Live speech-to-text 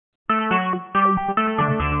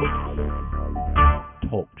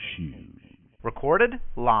Shoes. Recorded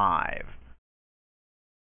live.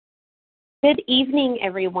 Good evening,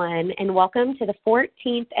 everyone, and welcome to the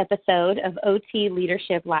 14th episode of OT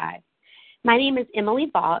Leadership Live. My name is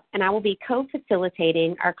Emily Vaught, and I will be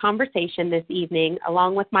co-facilitating our conversation this evening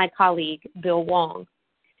along with my colleague, Bill Wong.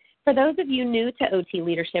 For those of you new to OT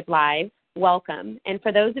Leadership Live, welcome, and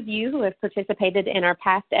for those of you who have participated in our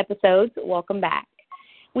past episodes, welcome back.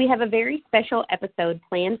 We have a very special episode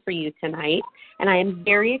planned for you tonight, and I am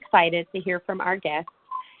very excited to hear from our guests,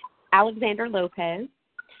 Alexander Lopez,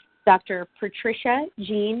 Dr. Patricia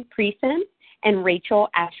Jean Priesen, and Rachel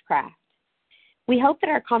Ashcraft. We hope that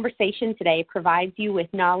our conversation today provides you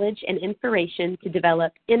with knowledge and inspiration to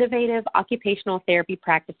develop innovative occupational therapy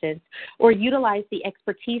practices or utilize the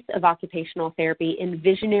expertise of occupational therapy in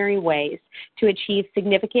visionary ways to achieve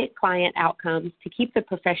significant client outcomes to keep the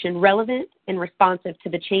profession relevant and responsive to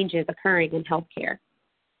the changes occurring in healthcare.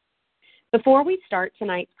 Before we start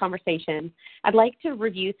tonight's conversation, I'd like to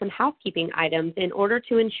review some housekeeping items in order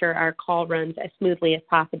to ensure our call runs as smoothly as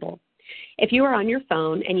possible. If you are on your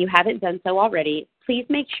phone and you haven't done so already, please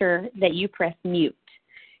make sure that you press mute.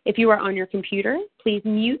 If you are on your computer, please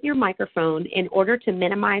mute your microphone in order to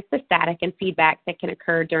minimize the static and feedback that can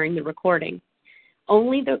occur during the recording.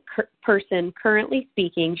 Only the person currently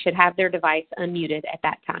speaking should have their device unmuted at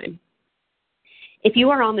that time. If you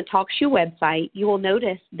are on the TalkShoe website, you will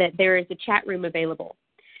notice that there is a chat room available.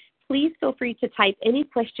 Please feel free to type any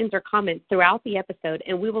questions or comments throughout the episode,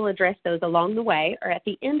 and we will address those along the way or at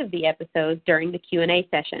the end of the episode during the Q&A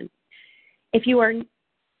session. If you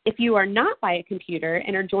are not by a computer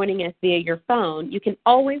and are joining us via your phone, you can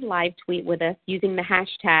always live tweet with us using the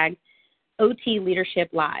hashtag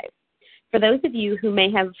OTLeadershipLive. For those of you who may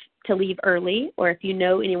have to leave early, or if you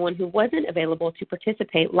know anyone who wasn't available to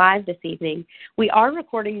participate live this evening, we are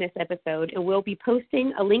recording this episode and we'll be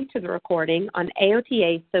posting a link to the recording on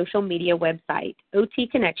AOTA's social media website, OT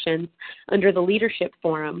Connections, under the Leadership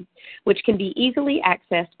Forum, which can be easily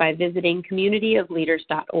accessed by visiting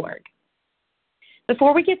communityofleaders.org.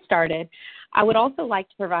 Before we get started, I would also like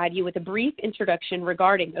to provide you with a brief introduction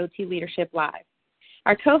regarding OT Leadership Live.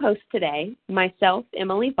 Our co-hosts today, myself,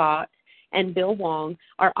 Emily Vaught, and Bill Wong,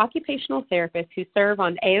 are occupational therapists who serve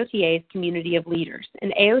on AOTA's Community of Leaders,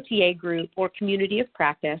 an AOTA group or community of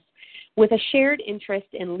practice with a shared interest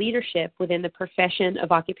in leadership within the profession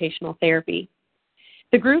of occupational therapy.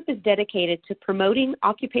 The group is dedicated to promoting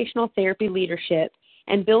occupational therapy leadership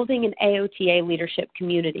and building an AOTA leadership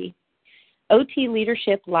community. OT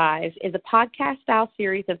Leadership Live is a podcast-style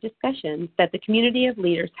series of discussions that the Community of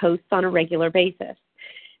Leaders hosts on a regular basis.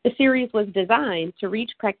 The series was designed to reach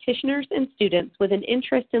practitioners and students with an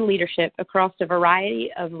interest in leadership across a variety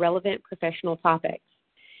of relevant professional topics.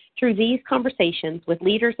 Through these conversations with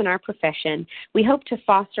leaders in our profession, we hope to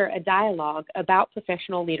foster a dialogue about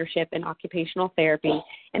professional leadership in occupational therapy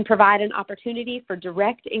and provide an opportunity for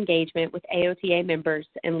direct engagement with AOTA members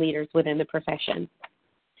and leaders within the profession.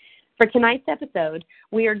 For tonight's episode,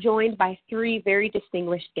 we are joined by three very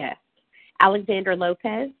distinguished guests: Alexander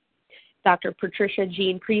Lopez, Dr. Patricia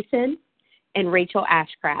Jean Priesen, and Rachel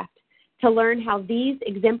Ashcraft, to learn how these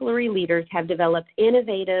exemplary leaders have developed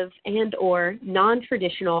innovative and/or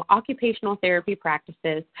non-traditional occupational therapy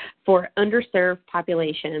practices for underserved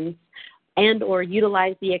populations and/or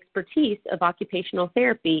utilize the expertise of occupational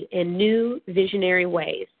therapy in new visionary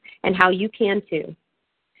ways, and how you can too.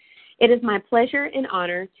 It is my pleasure and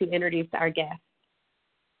honor to introduce our guests.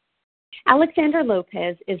 Alexander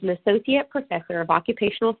Lopez is an associate professor of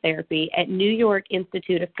occupational therapy at New York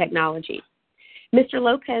Institute of Technology. Mr.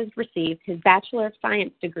 Lopez received his Bachelor of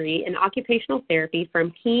Science degree in occupational therapy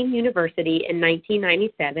from Kean University in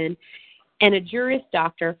 1997 and a Juris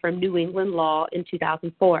Doctor from New England Law in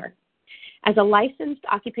 2004. As a licensed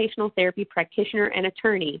occupational therapy practitioner and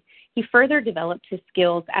attorney, he further developed his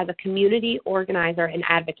skills as a community organizer and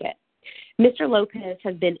advocate. Mr. Lopez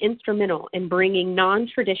has been instrumental in bringing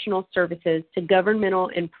non-traditional services to governmental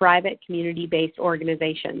and private community-based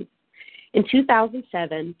organizations. In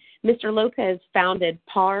 2007, Mr. Lopez founded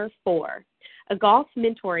PAR4, a golf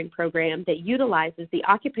mentoring program that utilizes the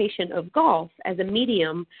occupation of golf as a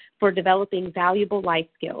medium for developing valuable life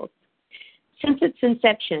skills. Since its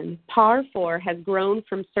inception, PAR4 has grown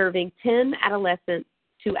from serving 10 adolescents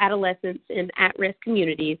in at-risk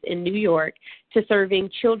communities in New York to serving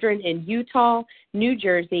children in Utah, New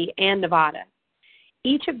Jersey, and Nevada.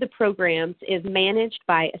 Each of the programs is managed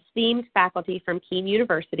by esteemed faculty from Kean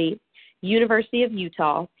University, University of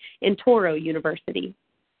Utah, and Touro University.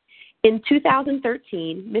 In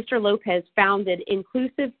 2013, Mr. Lopez founded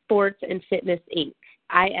Inclusive Sports and Fitness, Inc.,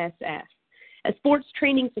 ISF, a sports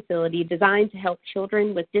training facility designed to help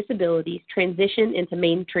children with disabilities transition into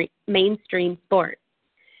mainstream sports.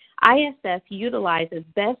 ISF utilizes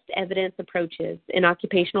best evidence approaches in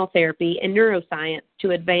occupational therapy and neuroscience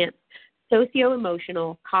to advance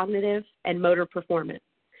socio-emotional, cognitive, and motor performance.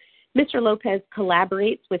 Mr. Lopez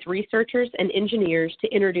collaborates with researchers and engineers to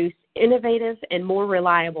introduce innovative and more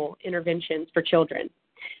reliable interventions for children.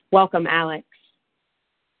 Welcome, Alex.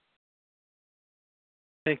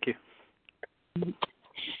 Thank you.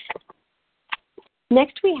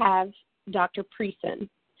 Next, we have Dr. Priesen.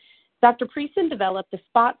 Dr. Priesen developed the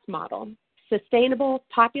SPOTS model, sustainable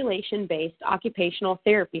population-based occupational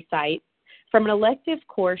therapy site, from an elective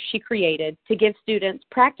course she created to give students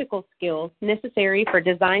practical skills necessary for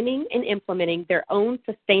designing and implementing their own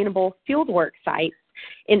sustainable fieldwork sites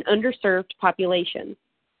in underserved populations.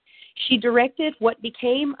 She directed what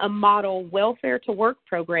became a model welfare to work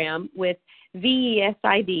program with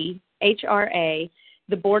VESID, HRA,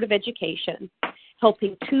 the Board of Education,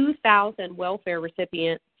 helping 2,000 welfare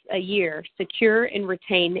recipients a year secure and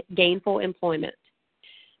retain gainful employment.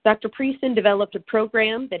 Dr. Priesen developed a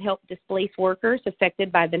program that helped displaced workers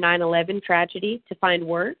affected by the 9/11 tragedy to find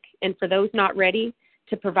work, and for those not ready,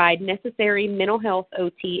 to provide necessary mental health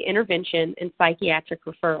OT intervention and psychiatric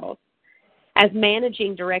referrals. As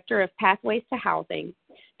Managing Director of Pathways to Housing,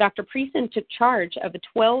 Dr. Priesen took charge of a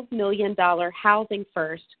 $12 million Housing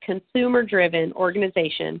First, consumer-driven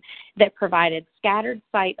organization that provided scattered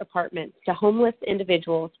site apartments to homeless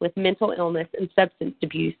individuals with mental illness and substance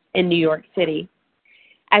abuse in New York City.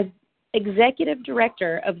 As Executive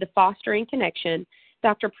Director of the Fostering Connection,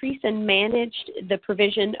 Dr. Priesen managed the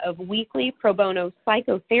provision of weekly pro bono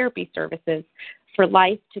psychotherapy services for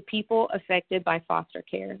life to people affected by foster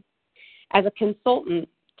care. As a consultant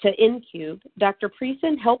to InCube, Dr.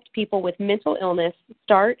 Priesen helped people with mental illness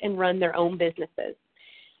start and run their own businesses.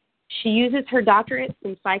 She uses her doctorates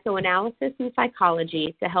in psychoanalysis and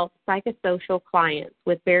psychology to help psychosocial clients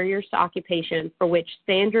with barriers to occupation for which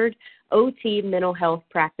standard OT mental health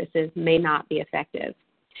practices may not be effective.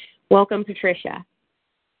 Welcome, Patricia.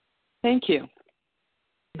 Thank you.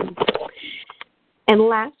 And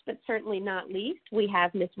last but certainly not least, we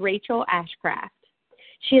have Ms. Rachel Ashcraft.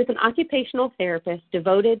 She is an occupational therapist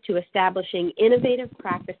devoted to establishing innovative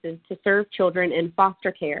practices to serve children in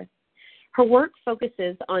foster care. Her work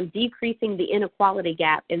focuses on decreasing the inequality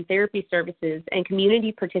gap in therapy services and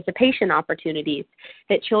community participation opportunities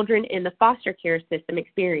that children in the foster care system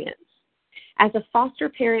experience. As a foster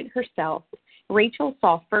parent herself, Rachel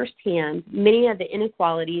saw firsthand many of the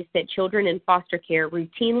inequalities that children in foster care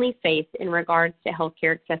routinely face in regards to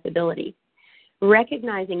healthcare accessibility.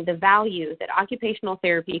 Recognizing the value that occupational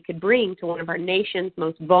therapy could bring to one of our nation's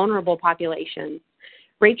most vulnerable populations,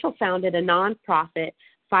 Rachel founded a nonprofit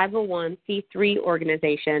 501c3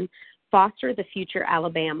 organization, Foster the Future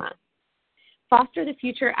Alabama. Foster the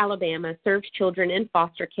Future Alabama serves children in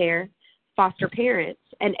foster care, foster parents,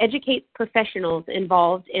 and educates professionals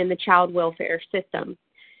involved in the child welfare system.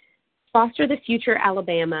 Foster the Future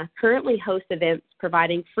Alabama currently hosts events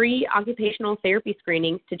providing free occupational therapy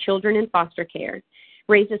screenings to children in foster care,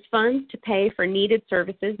 raises funds to pay for needed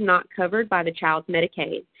services not covered by the child's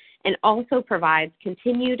Medicaid, and also provides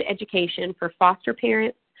continued education for foster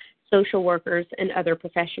parents, social workers, and other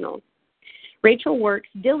professionals. Rachel works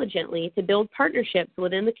diligently to build partnerships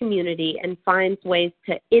within the community and finds ways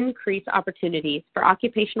to increase opportunities for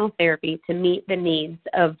occupational therapy to meet the needs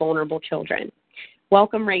of vulnerable children.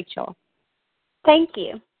 Welcome, Rachel. Thank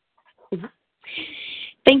you.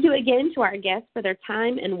 Thank you again to our guests for their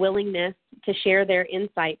time and willingness to share their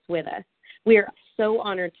insights with us. We are so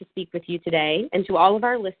honored to speak with you today. And to all of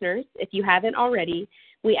our listeners, if you haven't already,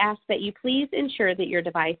 we ask that you please ensure that your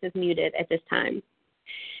device is muted at this time.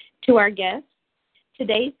 To our guests,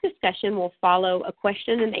 today's discussion will follow a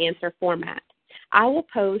question and answer format. I will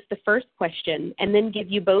pose the first question and then give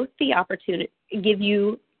you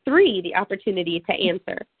three the opportunity to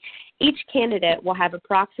answer. Each candidate will have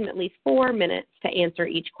approximately 4 minutes to answer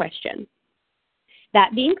each question.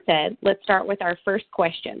 That being said, let's start with our first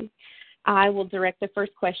question. I will direct the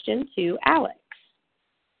first question to Alex.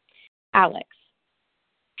 Alex,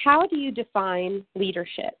 how do you define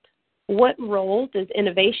leadership? What role does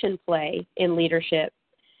innovation play in leadership?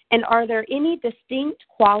 And are there any distinct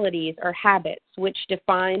qualities or habits which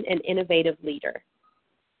define an innovative leader?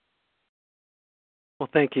 Well,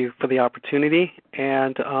 thank you for the opportunity.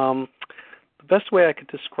 And the best way I could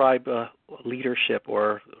describe leadership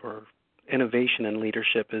or innovation in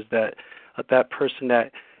leadership is that person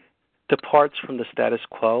that departs from the status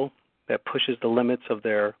quo, that pushes the limits of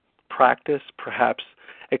their practice, perhaps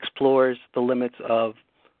explores the limits of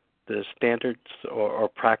the Standards or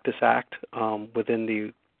Practice Act within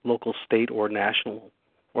the local, state, or national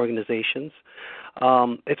organizations.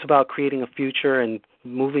 It's about creating a future and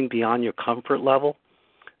moving beyond your comfort level.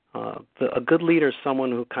 A good leader is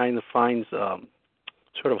someone who kind of finds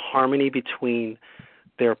sort of harmony between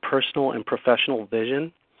their personal and professional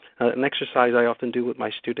vision. An exercise I often do with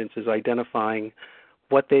my students is identifying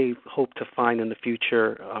what they hope to find in the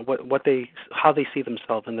future, how they see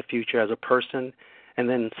themselves in the future as a person, and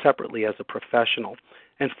then separately as a professional,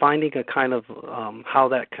 and finding a kind of how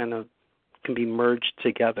that kind of can be merged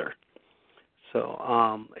together.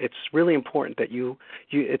 So it's really important that you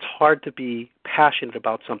it's hard to be passionate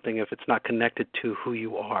about something if it's not connected to who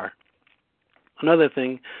you are. Another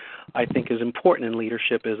thing I think is important in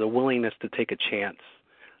leadership is a willingness to take a chance.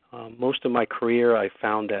 Most of my career I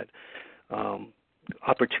found that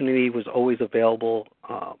opportunity was always available,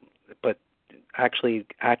 but actually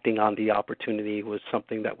acting on the opportunity was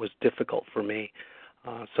something that was difficult for me.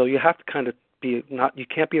 So you have to kind of you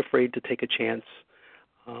can't be afraid to take a chance.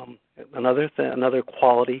 Another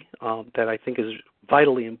quality that I think is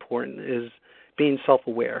vitally important is being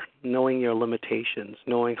self-aware, knowing your limitations,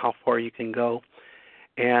 knowing how far you can go,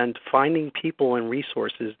 and finding people and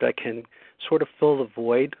resources that can sort of fill the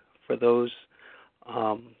void for those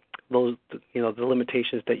the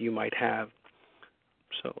limitations that you might have.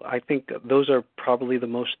 So I think those are probably the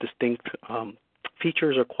most distinct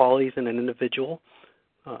features or qualities in an individual,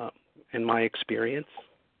 in my experience.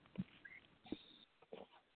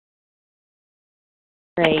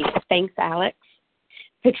 Great. Thanks, Alex.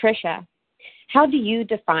 Patricia, how do you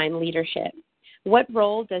define leadership? What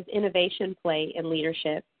role does innovation play in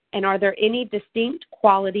leadership? And are there any distinct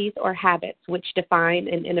qualities or habits which define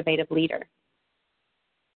an innovative leader?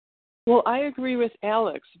 Well, I agree with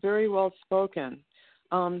Alex. Very well spoken.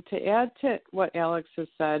 To add to what Alex has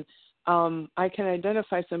said, I can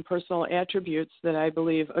identify some personal attributes that I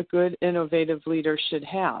believe a good innovative leader should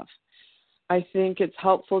have. I think it's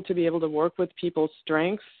helpful to be able to work with people's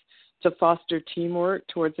strengths to foster teamwork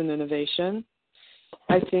towards an innovation.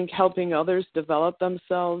 I think helping others develop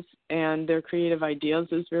themselves and their creative ideas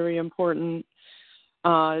is very important.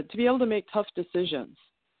 To be able to make tough decisions,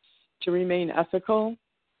 to remain ethical,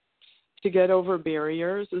 to get over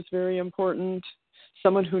barriers is very important.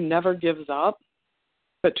 Someone who never gives up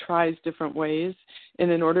but tries different ways.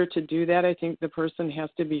 And in order to do that, I think the person has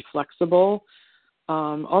to be flexible.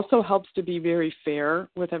 Also helps to be very fair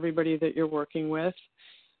with everybody that you're working with.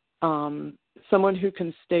 Someone who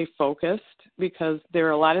can stay focused, because there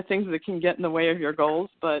are a lot of things that can get in the way of your goals,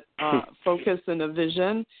 but focus and a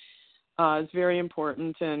vision is very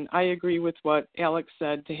important. And I agree with what Alex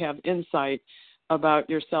said, to have insight about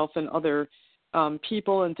yourself and other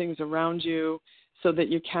people and things around you so that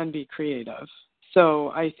you can be creative. So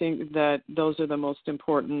I think that those are the most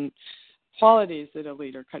important qualities that a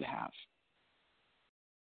leader could have.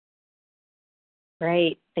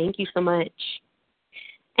 Great. Thank you so much.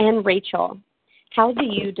 And Rachel, how do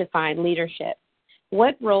you define leadership?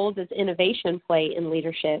 What role does innovation play in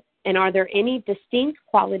leadership? And are there any distinct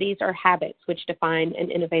qualities or habits which define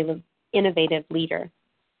an innovative leader?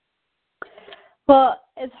 Well,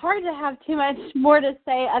 it's hard to have too much more to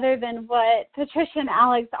say other than what Patricia and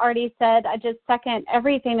Alex already said. I just second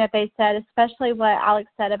everything that they said, especially what Alex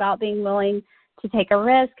said about being willing to take a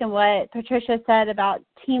risk, and what Patricia said about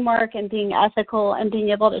teamwork and being ethical and being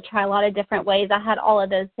able to try a lot of different ways. I had all of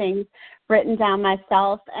those things written down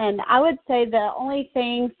myself. And I would say the only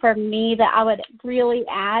thing for me that I would really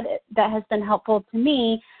add that has been helpful to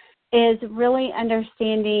me is really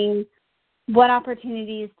understanding what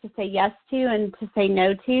opportunities to say yes to and to say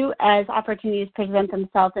no to as opportunities present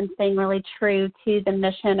themselves, and staying really true to the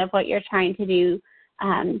mission of what you're trying to do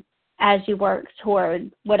as you work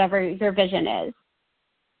toward whatever your vision is.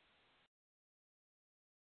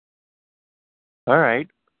 All right.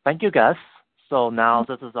 Thank you, Gus. So now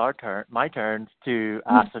this is my turn to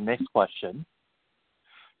ask the next question.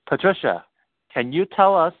 Patricia, can you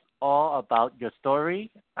tell us all about your story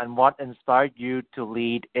and what inspired you to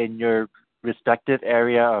lead in your respective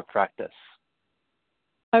area of practice?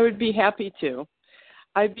 I would be happy to.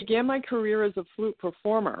 I began my career as a flute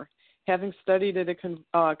performer, having studied at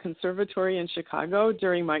a conservatory in Chicago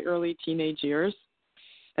during my early teenage years.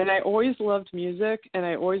 And I always loved music, and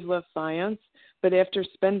I always loved science. But after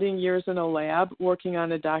spending years in a lab working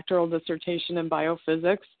on a doctoral dissertation in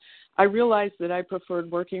biophysics, I realized that I preferred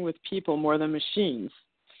working with people more than machines.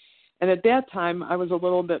 And at that time, I was a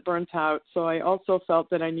little bit burnt out, so I also felt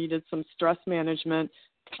that I needed some stress management,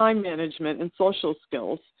 time management, and social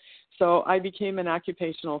skills. So I became an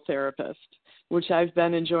occupational therapist, which I've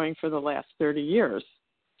been enjoying for the last 30 years.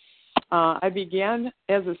 I began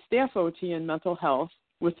as a staff OT in mental health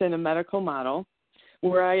within a medical model,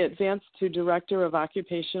 where I advanced to Director of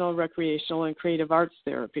Occupational, Recreational, and Creative Arts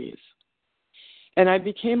Therapies. And I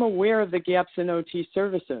became aware of the gaps in OT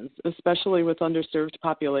services, especially with underserved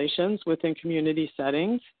populations within community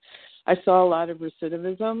settings. I saw a lot of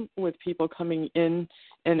recidivism with people coming in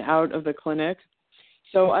and out of the clinic.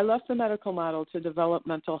 So I left the medical model to develop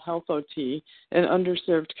mental health OT in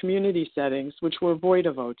underserved community settings, which were void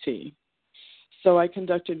of OT. So I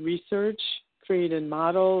conducted research, created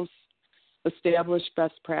models, established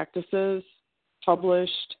best practices,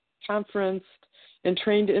 published, conferenced, and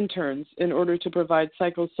trained interns in order to provide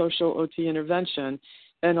psychosocial OT intervention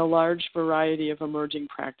in a large variety of emerging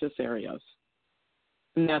practice areas.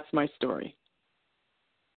 And that's my story.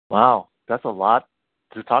 Wow, that's a lot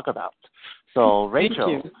to talk about. So,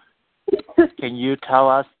 Rachel, can you tell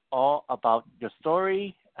us all about your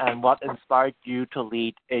story and what inspired you to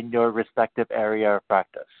lead in your respective area of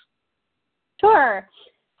practice? Sure.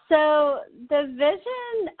 So the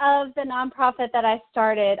vision of the nonprofit that I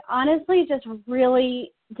started honestly just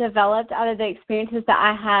really developed out of the experiences that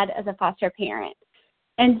I had as a foster parent.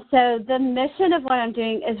 And so the mission of what I'm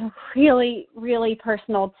doing is really, really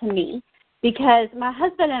personal to me because my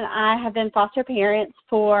husband and I have been foster parents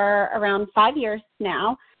for around 5 years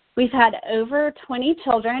now. We've had over 20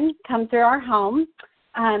 children come through our home,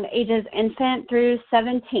 ages infant through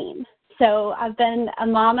 17. So I've been a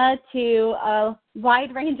mama to a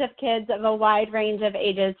wide range of kids of a wide range of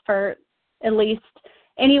ages for at least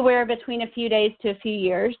anywhere between a few days to a few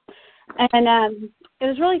years. And it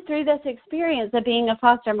was really through this experience of being a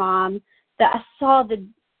foster mom that I saw the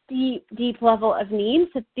deep, deep level of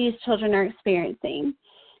needs that these children are experiencing.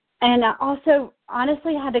 And I also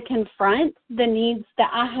honestly had to confront the needs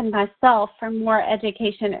that I had myself for more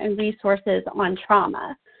education and resources on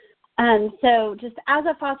trauma. So just as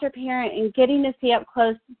a foster parent and getting to see up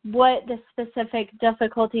close what the specific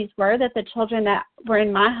difficulties were that the children that were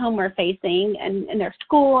in my home were facing and in their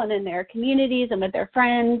school and in their communities and with their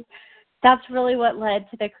friends, that's really what led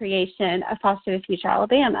to the creation of Foster the Future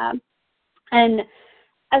Alabama. And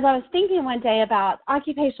as I was thinking one day about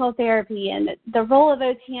occupational therapy and the role of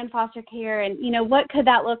OT in foster care and, what could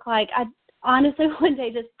that look like, I honestly one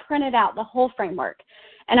day just printed out the whole framework.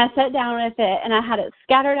 And I sat down with it, and I had it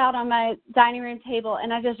scattered out on my dining room table,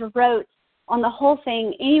 and I just wrote on the whole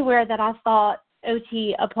thing anywhere that I thought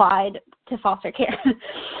OT applied to foster care.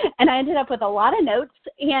 And I ended up with a lot of notes,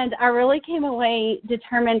 and I really came away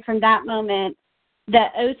determined from that moment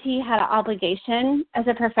that OT had an obligation as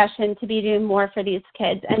a profession to be doing more for these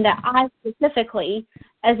kids, and that I specifically,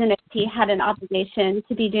 as an OT, had an obligation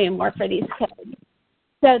to be doing more for these kids.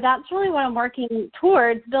 So that's really what I'm working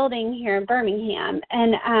towards building here in Birmingham.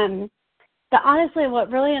 And honestly,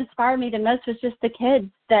 what really inspired me the most was just the kids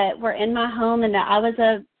that were in my home and that I was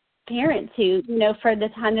a parent to, for the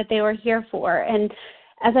time that they were here for. And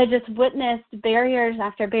as I just witnessed barriers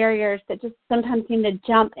after barriers that just sometimes seemed to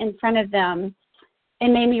jump in front of them, it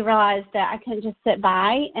made me realize that I couldn't just sit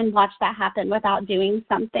by and watch that happen without doing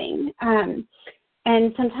something. And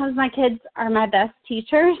sometimes my kids are my best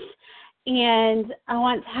teachers. And I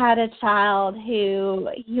once had a child who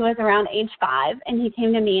he was around age 5, and he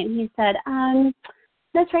came to me and he said,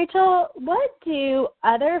 Miss Rachel, what do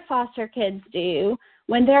other foster kids do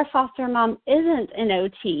when their foster mom isn't an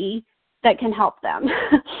OT that can help them?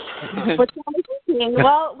 Which I was thinking,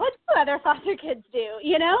 well, what do other foster kids do,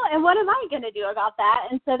 and what am I going to do about that?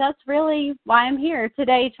 And so that's really why I'm here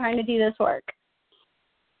today trying to do this work.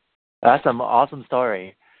 That's an awesome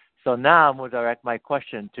story. So now I'm going to direct my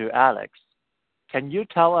question to Alex. Can you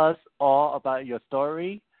tell us all about your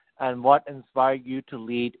story and what inspired you to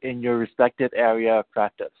lead in your respective area of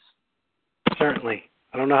practice? Certainly.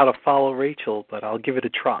 I don't know how to follow Rachel, but I'll give it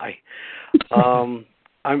a try. It's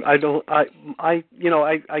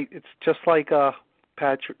just like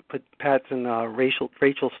Pat's and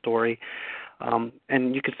Rachel's story,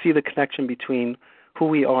 and you can see the connection between who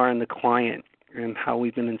we are and the client, and how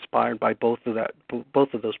we've been inspired by both of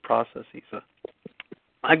those processes.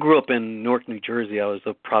 I grew up in Newark, New Jersey. I was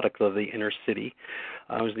a product of the inner city.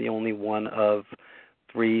 I was the only one of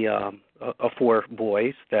 4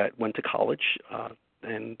 boys that went to college,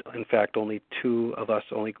 and in fact, only 2 of us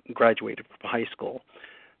only graduated from high school.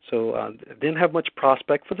 So I didn't have much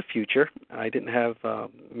prospect for the future. I didn't have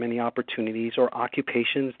many opportunities or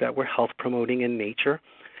occupations that were health promoting in nature.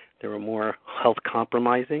 They were more health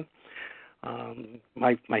compromising.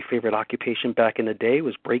 My favorite occupation back in the day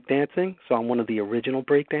was breakdancing, so I'm one of the original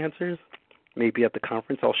breakdancers. Maybe at the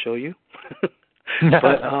conference I'll show you.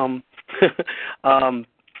 But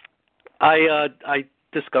I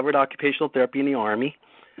discovered occupational therapy in the Army.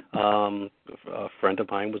 A friend of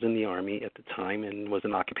mine was in the Army at the time and was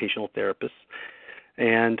an occupational therapist.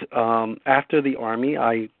 And after the Army,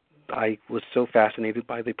 I was so fascinated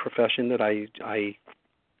by the profession that I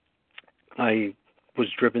was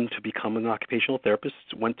driven to become an occupational therapist,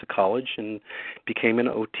 went to college and became an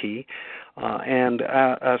OT. And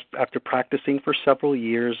after practicing for several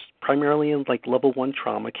years, primarily in like level 1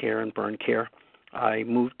 trauma care and burn care, I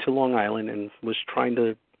moved to Long Island and was trying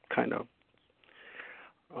to kind of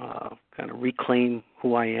reclaim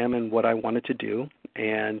who I am and what I wanted to do.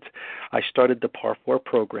 And I started the PAR 4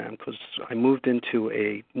 program because I moved into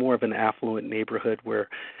a more of an affluent neighborhood where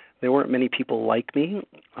there weren't many people like me.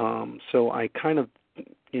 So I kind of,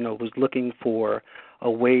 was looking for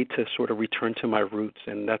a way to sort of return to my roots,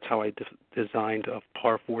 and that's how I designed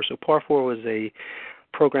PAR 4. So PAR 4 was a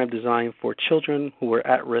program designed for children who were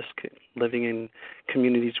at risk, living in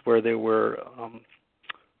communities where there were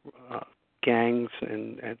gangs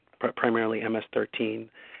and primarily MS-13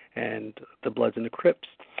 and the Bloods and the Crips.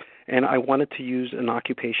 And I wanted to use an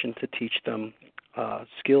occupation to teach them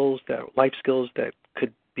life skills that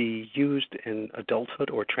could be used in adulthood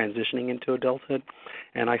or transitioning into adulthood.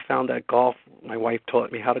 And I found that golf, my wife taught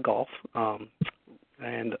me how to golf,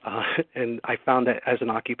 and I found that as an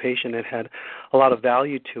occupation it had a lot of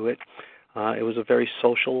value to it. It was a very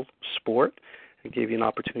social sport. It gave you an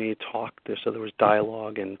opportunity to talk, so there was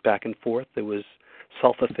dialogue and back and forth. There was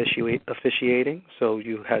self-officiating, so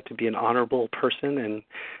you had to be an honorable person and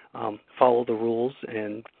follow the rules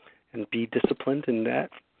and be disciplined in that.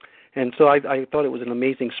 And so I thought it was an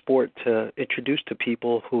amazing sport to introduce to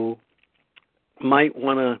people who might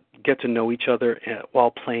want to get to know each other while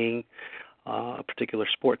playing a particular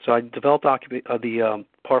sport. So I developed the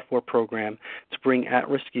PAR 4 program to bring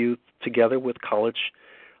at-risk youth together with college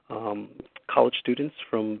students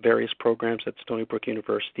from various programs at Stony Brook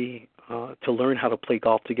University to learn how to play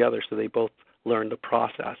golf together, so they both learned the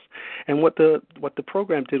process. And what the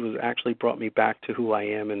program did was actually brought me back to who I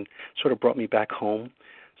am and sort of brought me back home.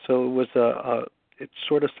 So it was it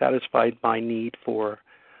sort of satisfied my need for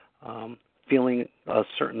feeling a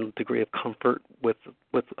certain degree of comfort with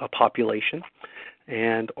a population,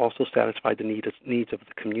 and also satisfied the needs of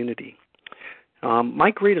the community. My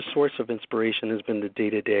greatest source of inspiration has been the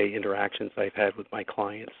day-to-day interactions I've had with my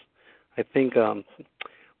clients. I think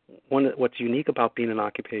what's unique about being an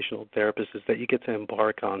occupational therapist is that you get to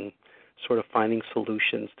embark on sort of finding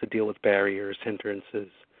solutions to deal with barriers, hindrances,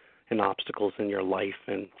 and obstacles in your life.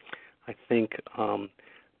 And I think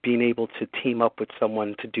being able to team up with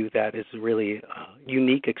someone to do that is really a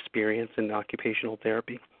unique experience in occupational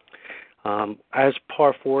therapy. As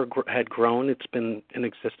PAR 4 had grown, it's been in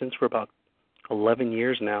existence for about 11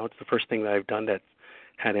 years now. It's the first thing that I've done that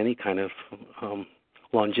had any kind of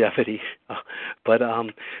longevity. But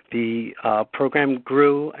the program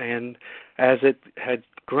grew, and as it had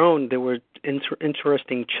grown, there were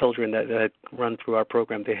interesting children that had run through our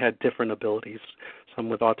program. They had different abilities, some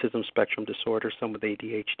with autism spectrum disorder, some with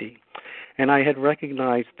ADHD. And I had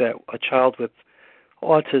recognized that a child with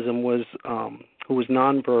autism was who was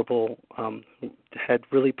nonverbal, had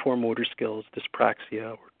really poor motor skills,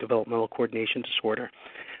 dyspraxia, or developmental coordination disorder,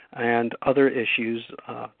 and other issues,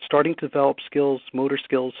 starting to develop skills, motor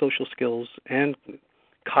skills, social skills, and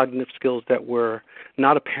cognitive skills that were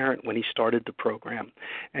not apparent when he started the program.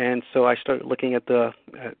 And so I started looking at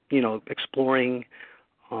exploring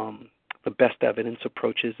the best evidence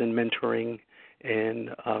approaches in mentoring and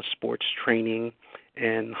sports training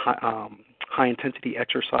and high-intensity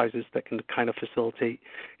exercises that can kind of facilitate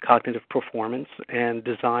cognitive performance, and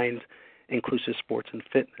designed inclusive sports and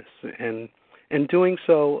fitness. And in doing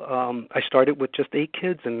so, I started with just 8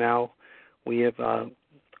 kids, and now we have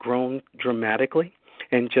grown dramatically.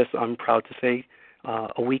 And I'm proud to say,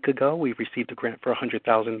 a week ago, we received a grant for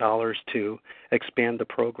 $100,000 to expand the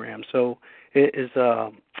program. So it is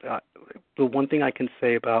the one thing I can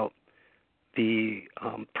say about the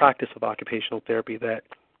practice of occupational therapy, that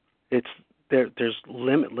there's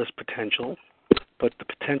limitless potential, but the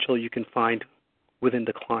potential you can find within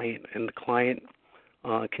the client, and the client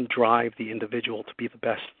can drive the individual to be the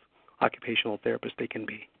best occupational therapist they can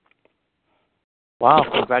be. Wow,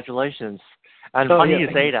 congratulations. And funny you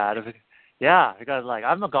say that. Yeah, because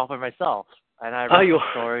I'm a golfer myself, and I read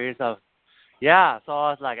stories of, so I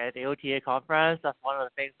was at the OTA conference, that's one of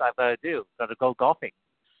the things I've got to do, got to go golfing.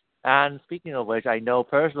 And speaking of which, I know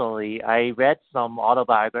personally, I read some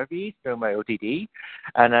autobiographies through my OTD,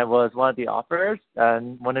 and I was one of the authors,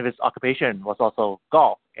 and one of his occupation was also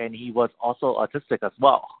golf, and he was also autistic as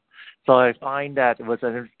well. So I find that it was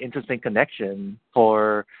an interesting connection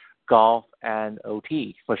for golf and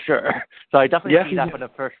OT, for sure. So I definitely see that from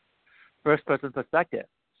the first person perspective.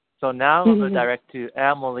 So now I'm going to direct to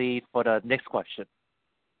Emily for the next question.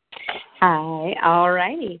 Hi, all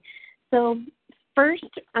righty. So first,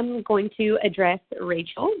 I'm going to address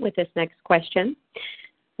Rachel with this next question.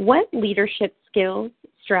 What leadership skills,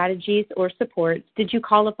 strategies, or supports did you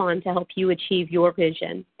call upon to help you achieve your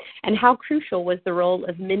vision? And how crucial was the role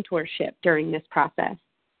of mentorship during this process?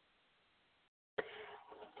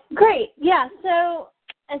 Great. Yeah. So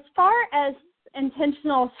as far as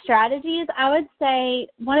intentional strategies, I would say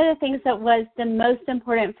one of the things that was the most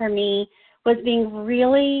important for me was being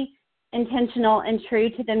really intentional and true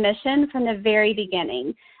to the mission from the very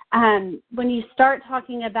beginning. When you start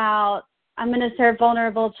talking about, I'm going to serve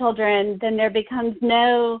vulnerable children, then there becomes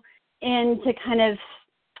no end to kind of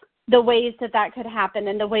the ways that could happen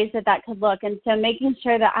and the ways that could look. And so making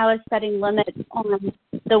sure that I was setting limits on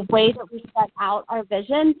the way that we set out our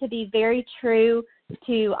vision to be very true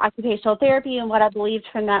to occupational therapy and what I believed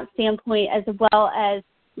from that standpoint, as well as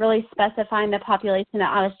really specifying the population that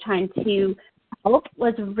I was trying to help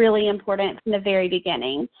was really important from the very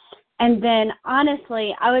beginning. And then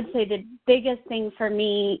honestly, I would say the biggest thing for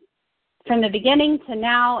me from the beginning to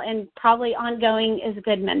now and probably ongoing is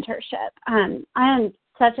good mentorship. I am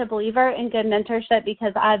such a believer in good mentorship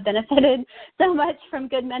because I've benefited so much from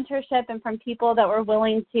good mentorship and from people that were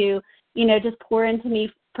willing to, just pour into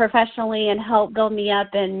me professionally and help build me up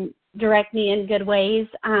and direct me in good ways.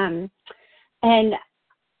 And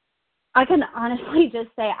I can honestly just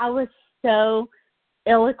say I was so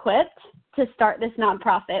ill-equipped to start this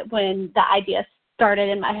nonprofit when the idea started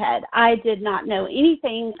in my head. I did not know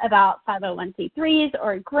anything about 501c3s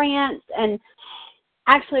or grants. And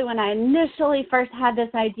actually, when I initially first had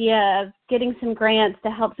this idea of getting some grants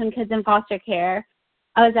to help some kids in foster care,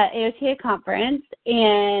 I was at AOTA conference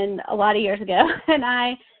and a lot of years ago, and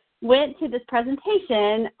I went to this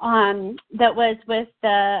presentation that was with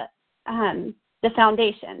the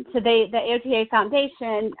foundation. So the AOTA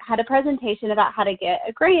Foundation had a presentation about how to get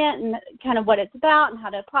a grant and kind of what it's about and how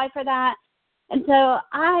to apply for that. And so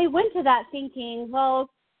I went to that thinking, well,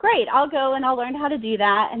 great, I'll go and I'll learn how to do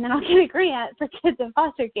that, and then I'll get a grant for kids in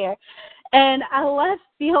foster care. And I left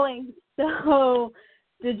feeling so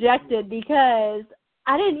dejected because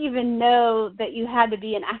I didn't even know that you had to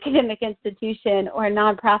be an academic institution or a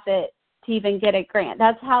nonprofit to even get a grant.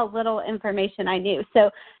 That's how little information I knew. So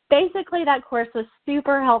basically that course was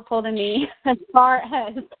super helpful to me as far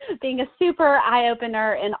as being a super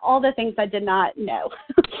eye-opener and all the things I did not know.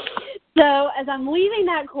 So as I'm leaving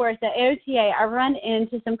that course at AOTA, I run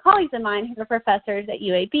into some colleagues of mine who are professors at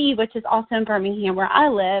UAB, which is also in Birmingham where I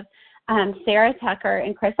live, Sarah Tucker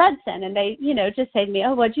and Chris Hudson. And they, just say to me,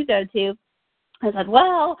 oh, what'd you go to? I said,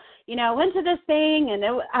 well, I went to this thing and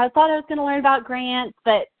I thought I was going to learn about grants,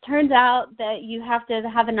 but turns out that you have to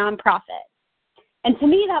have a nonprofit. And to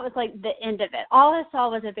me, that was like the end of it. All I saw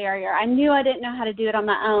was a barrier. I knew I didn't know how to do it on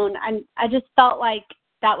my own. I just felt like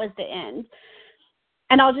that was the end.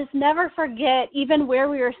 And I'll just never forget even where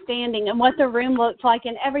we were standing and what the room looked like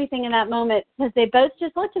and everything in that moment, because they both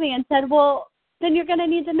just looked at me and said, well, then you're going to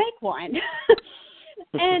need to make one.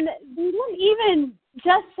 And they didn't even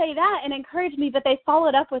just say that and encourage me, but they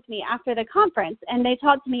followed up with me after the conference, and they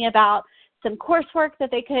talked to me about some coursework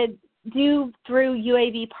that they could do through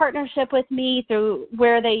UAB partnership with me, through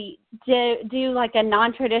where they do like a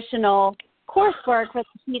non-traditional coursework where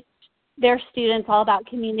they teach their students all about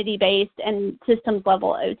community-based and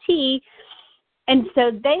systems-level OT. And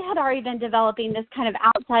so they had already been developing this kind of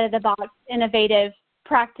outside-of-the-box innovative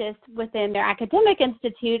practice within their academic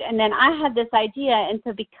institute, and then I had this idea, and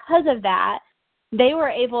so because of that, they were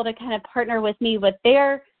able to kind of partner with me with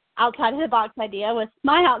their outside-of-the-box idea, with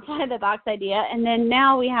my outside-of-the-box idea, and then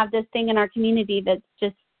now we have this thing in our community that's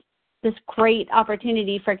just this great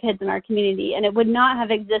opportunity for kids in our community, and it would not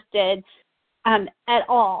have existed at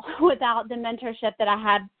all without the mentorship that I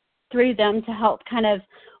had through them to help kind of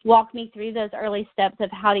walk me through those early steps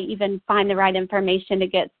of how to even find the right information to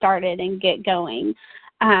get started and get going.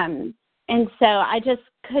 And so I just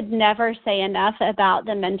could never say enough about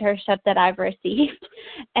the mentorship that I've received.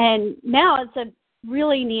 And now it's a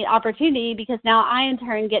really neat opportunity because now I in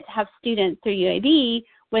turn get to have students through UAB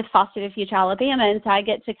with Foster the Future Alabama, and so I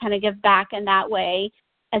get to kind of give back in that way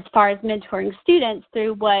as far as mentoring students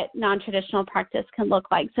through what non-traditional practice can look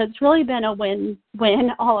like. So it's really been a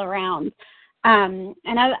win-win all around. And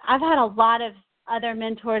I've had a lot of other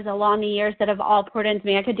mentors along the years that have all poured into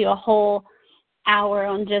me. I could do a whole hour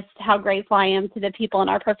on just how grateful I am to the people in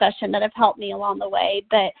our profession that have helped me along the way.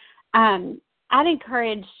 But I'd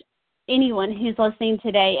encourage anyone who's listening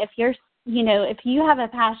today, if you have a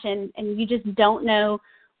passion and you just don't know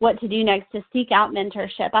what to do next, to seek out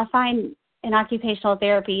mentorship. I find in occupational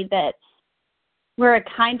therapy that we're a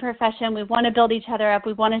kind profession. We want to build each other up.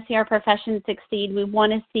 We want to see our profession succeed. We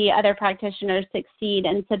want to see other practitioners succeed.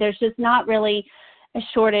 And so there's just not really a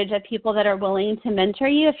shortage of people that are willing to mentor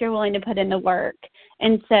you if you're willing to put in the work.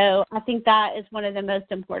 And so I think that is one of the most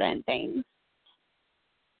important things.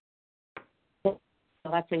 Well,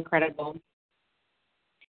 that's incredible.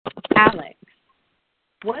 Alex,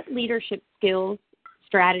 what leadership skills,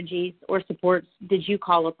 strategies, or supports did you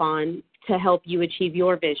call upon to help you achieve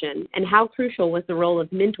your vision? And how crucial was the role of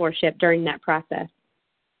mentorship during that process?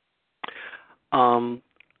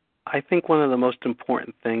 I think one of the most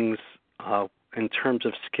important things in terms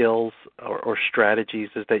of skills or strategies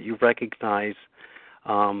is that you recognize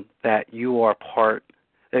that you are part,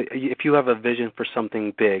 if you have a vision for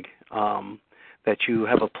something big, that you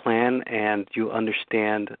have a plan and you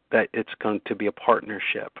understand that it's going to be a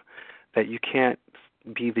partnership, that you can't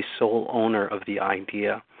be the sole owner of the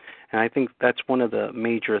idea. And I think that's one of the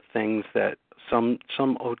major things that some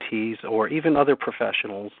OTs or even other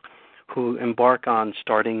professionals who embark on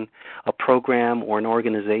starting a program or an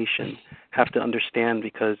organization have to understand,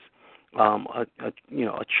 because a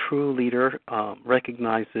true leader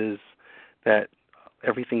recognizes that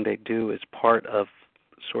everything they do is part of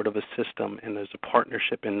sort of a system and there's a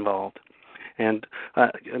partnership involved. And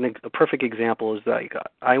a perfect example is that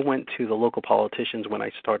I went to the local politicians when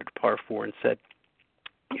I started PAR 4 and said,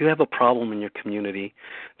 you have a problem in your community.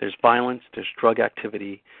 There's violence, there's drug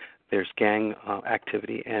activity, there's gang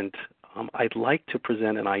activity, and I'd like to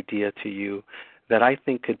present an idea to you that I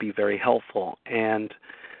think could be very helpful. And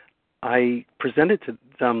I presented to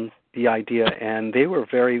them the idea, and they were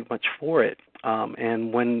very much for it.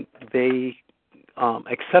 And when they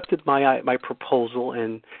accepted my proposal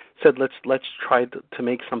and said, let's try to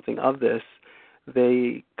make something of this,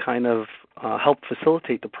 they kind of helped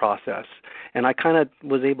facilitate the process. And I kind of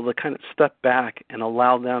was able to kind of step back and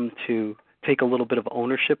allow them to take a little bit of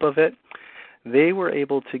ownership of it. They were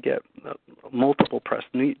able to get multiple press,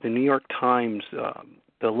 the New York Times,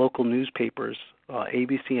 the local newspapers,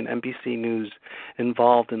 ABC and NBC News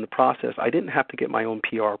involved in the process. I didn't have to get my own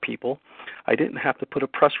PR people. I didn't have to put a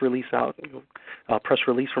press release out. A press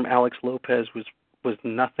release from Alex Lopez was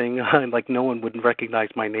nothing. Like no one would recognize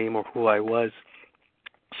my name or who I was.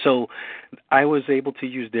 So I was able to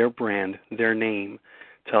use their brand, their name,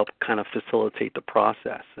 to help kind of facilitate the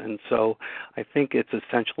process. And so I think it's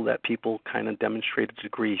essential that people kind of demonstrate a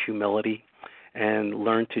degree of humility and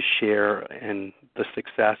learn to share in the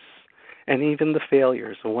success and even the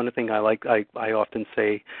failures. So one thing I often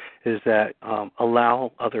say is that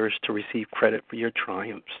allow others to receive credit for your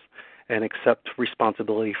triumphs and accept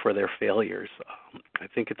responsibility for their failures. I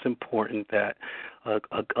think it's important that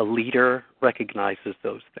a leader recognizes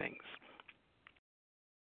those things.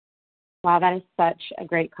 Wow, that is such a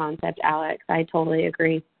great concept, Alex. I totally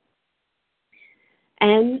agree.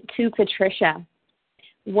 And to Patricia,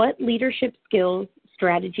 what leadership skills,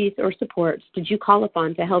 strategies, or supports did you call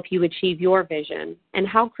upon to help you achieve your vision? And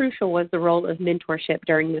how crucial was the role of mentorship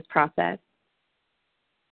during this process?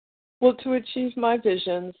 Well, to achieve my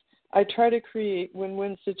visions, I try to create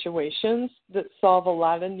win-win situations that solve a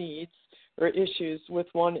lot of needs or issues with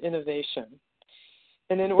one innovation.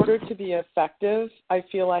 And in order to be effective, I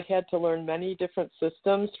feel I had to learn many different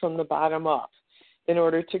systems from the bottom up in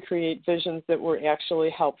order to create visions that were actually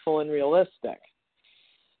helpful and realistic.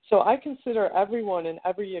 So I consider everyone and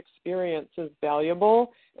every experience as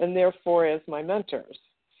valuable and therefore as my mentors.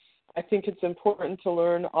 I think it's important to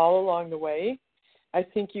learn all along the way. I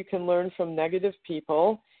think you can learn from negative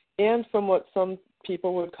people and from what some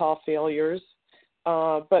people would call failures.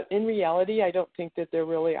 But in reality, I don't think that there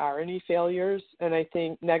really are any failures, and I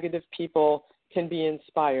think negative people can be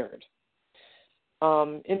inspired.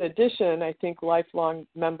 In addition, I think lifelong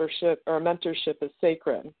mentorship is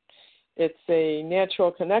sacred. It's a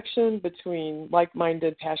natural connection between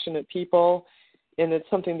like-minded, passionate people, and it's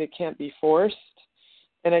something that can't be forced.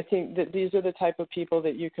 And I think that these are the type of people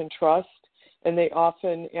that you can trust, and they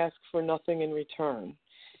often ask for nothing in return.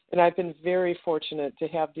 And I've been very fortunate to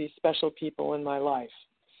have these special people in my life.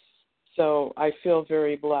 So I feel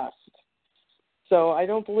very blessed. So I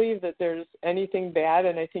don't believe that there's anything bad,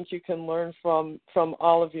 and I think you can learn from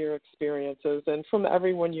all of your experiences and from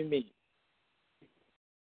everyone you meet.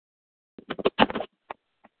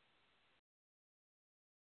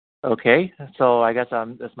 Okay, so I guess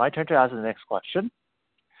it's my turn to ask the next question.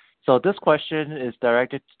 So this question is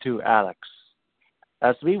directed to Alex.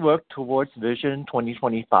 As we work towards Vision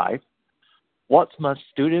 2025, what must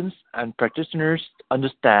students and practitioners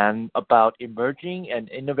understand about emerging and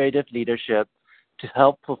innovative leadership to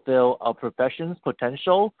help fulfill our profession's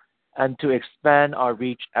potential and to expand our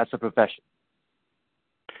reach as a profession?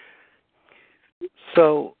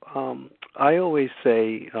 So I always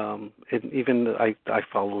say, and even I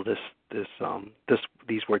follow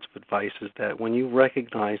these words of advice, is that when you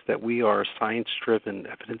recognize that we are a science-driven,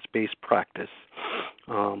 evidence-based practice,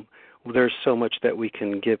 there's so much that we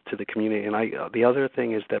can give to the community. And the other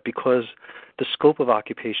thing is that because the scope of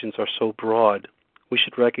occupations are so broad, we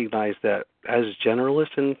should recognize that as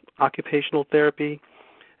generalists in occupational therapy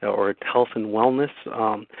or health and wellness,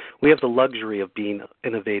 we have the luxury of being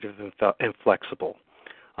innovative and flexible.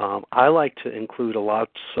 I like to include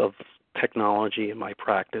lots of technology in my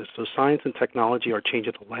practice. So science and technology are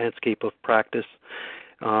changing the landscape of practice.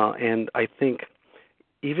 And I think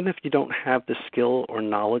even if you don't have the skill or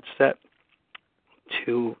knowledge set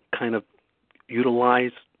to kind of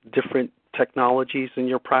utilize different technologies in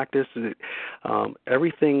your practice,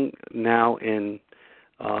 everything now in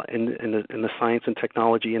the science and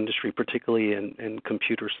technology industry, particularly in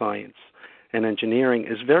computer science and engineering,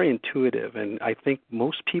 is very intuitive. And I think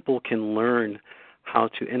most people can learn how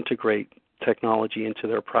to integrate technology into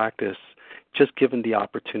their practice, just given the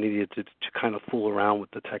opportunity to kind of fool around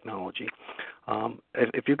with the technology.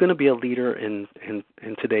 If you're going to be a leader in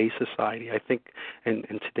today's society, I think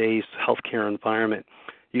in today's healthcare environment,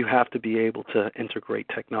 you have to be able to integrate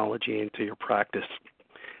technology into your practice.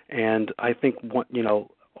 And I think,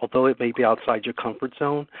 although it may be outside your comfort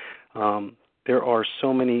zone, there are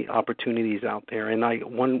so many opportunities out there. And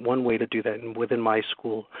one way to do that, and within my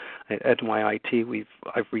school at NYIT,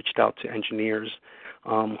 I've reached out to engineers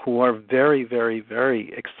who are very, very,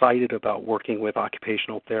 very excited about working with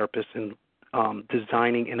occupational therapists and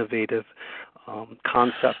designing innovative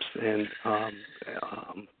concepts and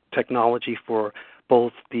technology for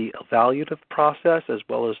both the evaluative process as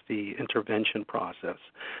well as the intervention process.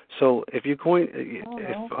 So if you're going,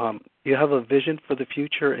 if you have a vision for the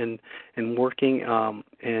future in working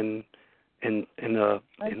in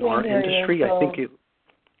our industry, I think you.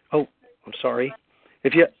 Oh, I'm sorry.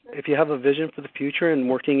 If you have a vision for the future and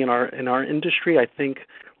working in our industry, I think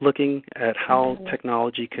looking at how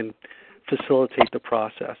technology can facilitate the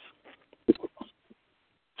process.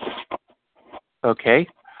 Okay.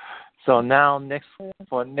 So now next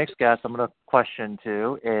guest I'm going to question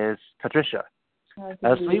to is Patricia.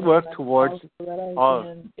 As we work towards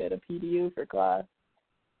get a PDU for class.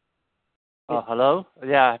 Hello?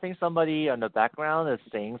 Yeah, I think somebody in the background is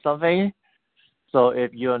saying something. So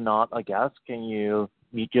if you're not a guest, can you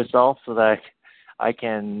mute yourself so that you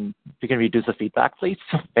can reduce the feedback, please?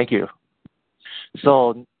 Thank you.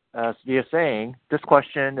 So as we are saying, this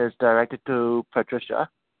question is directed to Patricia.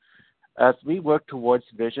 As we work towards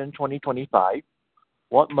Vision 2025,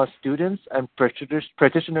 what must students and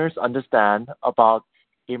practitioners understand about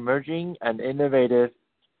emerging and innovative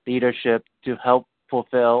leadership to help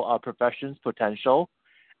fulfill our profession's potential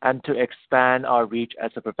and to expand our reach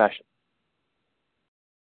as a profession?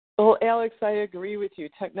 Well, Alex, I agree with you.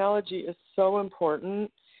 Technology is so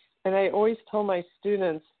important, and I always tell my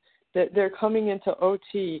students that they're coming into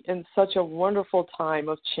OT in such a wonderful time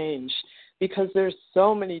of change because there's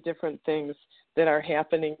so many different things that are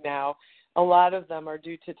happening now. A lot of them are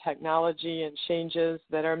due to technology and changes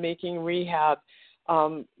that are making rehab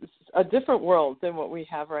a different world than what we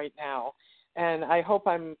have right now. And I hope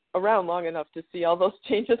I'm around long enough to see all those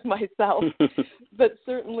changes myself. But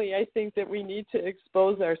certainly I think that we need to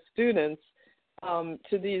expose our students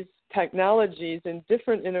to these technologies and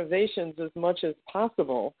different innovations as much as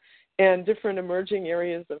possible and different emerging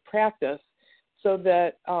areas of practice so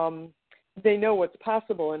that they know what's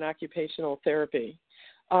possible in occupational therapy.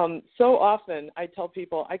 So often I tell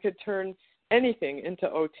people I could turn anything into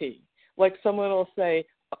OT. Like someone will say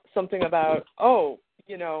something about,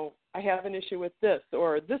 I have an issue with this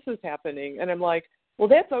or this is happening. And I'm like, well,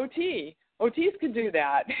 that's OT. OTs could do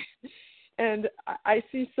that. And I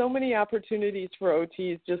see so many opportunities for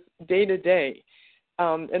OTs just day to day.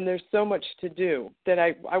 And there's so much to do that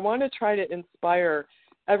I want to try to inspire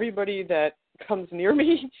everybody that comes near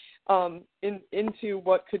me into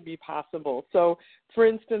what could be possible. So, for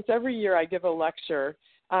instance, every year I give a lecture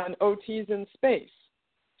on OTs in space.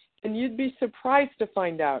 And you'd be surprised to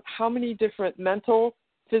find out how many different mental,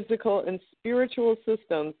 physical, and spiritual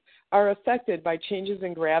systems are affected by changes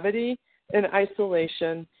in gravity and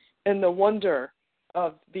isolation and the wonder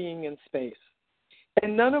of being in space.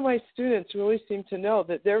 And none of my students really seem to know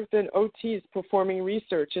that there have been OTs performing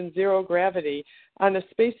research in zero gravity on a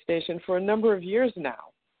space station for a number of years now.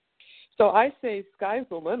 So I say sky's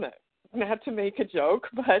the limit. Not to make a joke,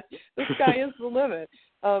 but the sky is the limit.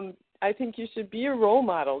 I think you should be a role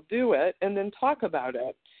model, do it, and then talk about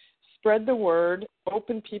it. Spread the word,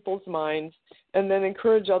 open people's minds, and then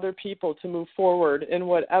encourage other people to move forward in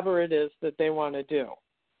whatever it is that they want to do.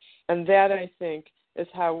 And that, I think, is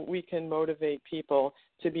how we can motivate people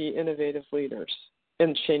to be innovative leaders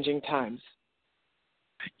in changing times.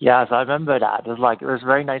 Yes, I remember that. It was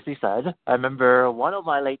very nicely said. I remember one of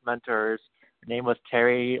my late mentors, her name was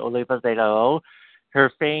Terry Olivas de la O. Her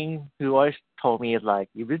thing, who always told me is like,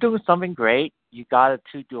 if you're doing something great, you gotta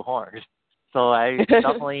toot your horn. So I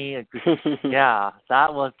definitely agree. Yeah,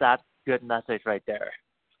 that was that good message right there.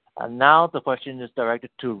 And now the question is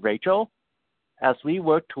directed to Rachel. As we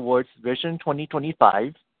work towards Vision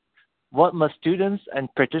 2025, what must students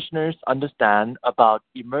and practitioners understand about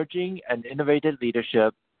emerging and innovative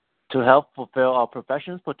leadership to help fulfill our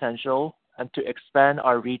profession's potential and to expand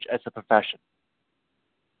our reach as a profession?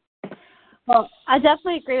 Well, I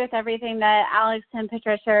definitely agree with everything that Alex and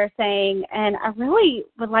Patricia are saying, and I really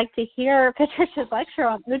would like to hear Patricia's lecture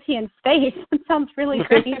on OT in space. It sounds really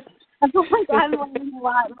great. I feel like I'm learning a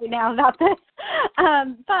lot right now about this.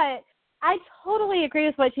 But I totally agree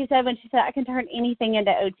with what she said when she said I can turn anything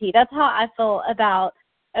into OT. That's how I feel about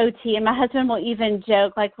OT. And my husband will even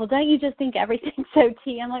joke, like, well, don't you just think everything's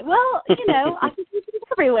OT? I'm like, well, I can do it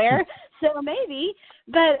everywhere, so maybe.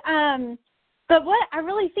 But what I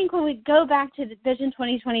really think when we go back to the Vision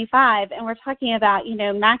 2025 and we're talking about,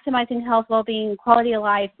 maximizing health, well-being, quality of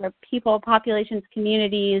life for people, populations,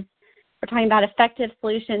 communities, we're talking about effective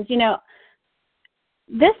solutions,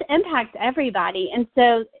 this impacts everybody. And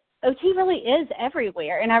so OT really is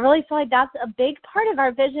everywhere. And I really feel like that's a big part of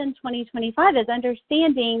our Vision 2025 is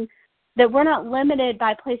understanding that we're not limited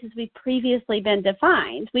by places we've previously been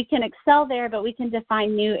defined. We can excel there, but we can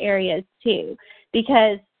define new areas too,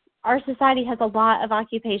 because our society has a lot of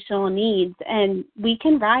occupational needs, and we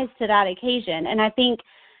can rise to that occasion. And I think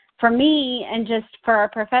for me and just for our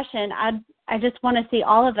profession, I just want to see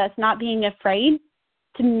all of us not being afraid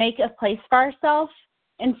to make a place for ourselves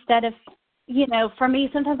instead of, for me,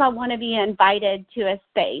 sometimes I want to be invited to a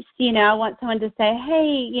space. I want someone to say,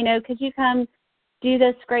 hey, could you come do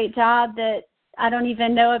this great job that I don't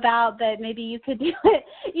even know about, but maybe you could do it.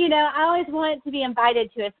 I always want to be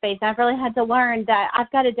invited to a space. I've really had to learn that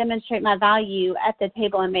I've got to demonstrate my value at the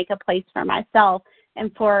table and make a place for myself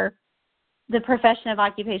and for the profession of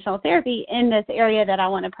occupational therapy in this area that I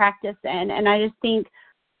want to practice in. And I just think,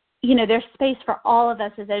 there's space for all of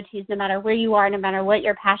us as OTs, no matter where you are, no matter what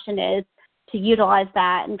your passion is, to utilize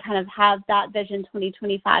that and kind of have that Vision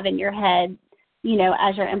 2025 in your head,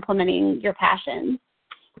 as you're implementing your passions.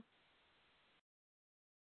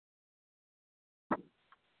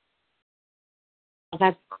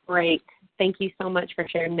 That's great. Thank you so much for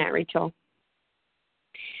sharing that, Rachel.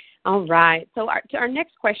 All right. So our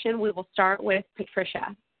next question, we will start with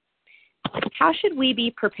Patricia. How should we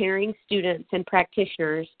be preparing students and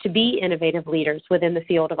practitioners to be innovative leaders within the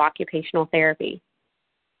field of occupational therapy?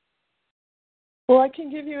 Well, I can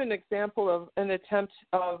give you an example of an attempt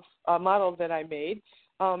of a model that I made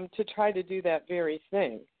to try to do that very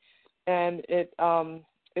thing. And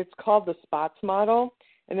it's called the SPOTS model,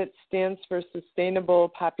 and it stands for Sustainable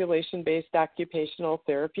Population-Based Occupational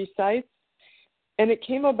Therapy Sites. And it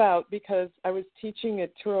came about because I was teaching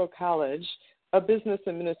at Touro College a business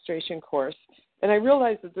administration course, and I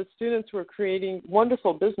realized that the students were creating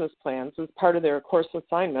wonderful business plans as part of their course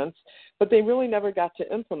assignments, but they really never got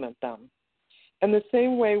to implement them. And the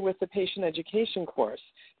same way with the patient education course.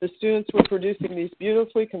 The students were producing these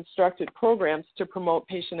beautifully constructed programs to promote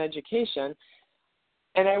patient education.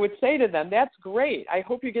 And I would say to them, that's great. I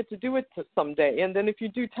hope you get to do it someday. And then if you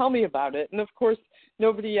do, tell me about it. And, of course,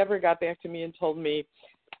 nobody ever got back to me and told me,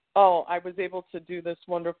 oh, I was able to do this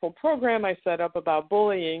wonderful program I set up about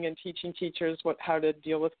bullying and teaching teachers how to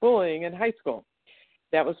deal with bullying in high school.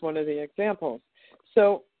 That was one of the examples.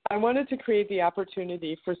 So I wanted to create the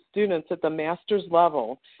opportunity for students at the master's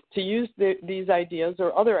level to use these ideas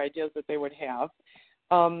or other ideas that they would have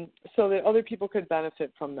so that other people could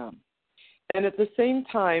benefit from them. And at the same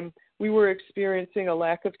time, we were experiencing a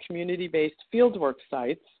lack of community-based fieldwork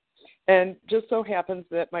sites. And just so happens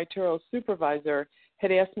that my Touro supervisor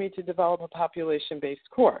had asked me to develop a population-based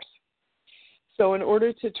course. So in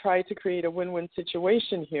order to try to create a win-win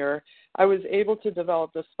situation here, I was able to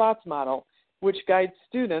develop the SPOTS model, which guides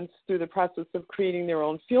students through the process of creating their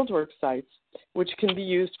own fieldwork sites, which can be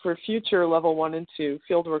used for future level 1 and 2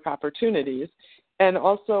 fieldwork opportunities, and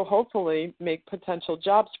also hopefully make potential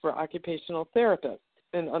jobs for occupational therapists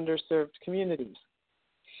in underserved communities.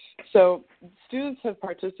 So students have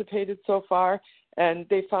participated so far, and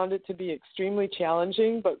they found it to be extremely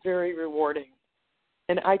challenging but very rewarding.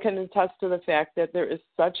 And I can attest to the fact that there is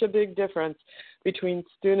such a big difference between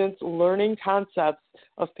students learning concepts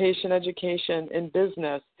of patient education and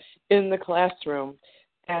business in the classroom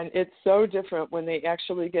And it's so different when they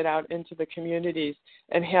actually get out into the communities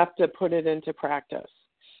and have to put it into practice.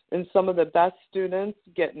 And some of the best students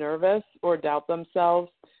get nervous or doubt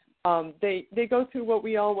themselves. They go through what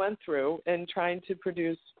we all went through in trying to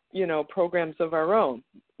produce, programs of our own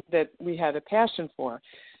that we had a passion for.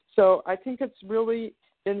 So I think it's really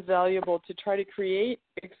invaluable to try to create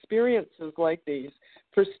experiences like these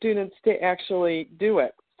for students to actually do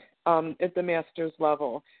it at the master's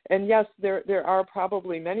level. And yes, there are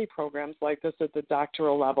probably many programs like this at the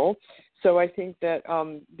doctoral level. So I think that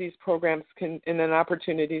these programs can, and then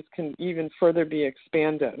opportunities can even further be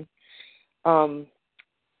expanded.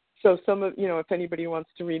 So some of, if anybody wants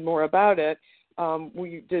to read more about it,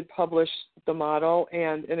 we did publish the model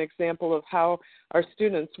and an example of how our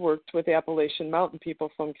students worked with Appalachian Mountain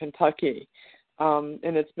people from Kentucky. And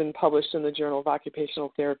it's been published in the Journal of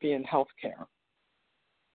Occupational Therapy and Healthcare.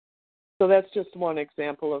 So that's just one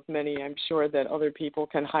example of many, I'm sure, that other people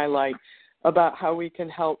can highlight about how we can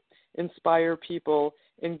help inspire people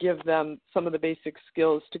and give them some of the basic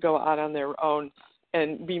skills to go out on their own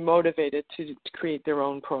and be motivated to create their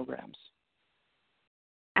own programs.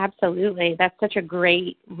 Absolutely. That's such a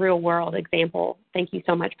great real-world example. Thank you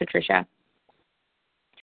so much, Patricia.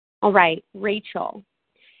 All right, Rachel,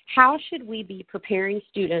 how should we be preparing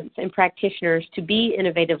students and practitioners to be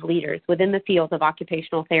innovative leaders within the field of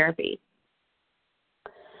occupational therapy?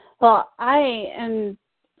 Well, I am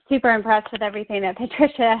super impressed with everything that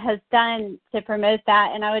Patricia has done to promote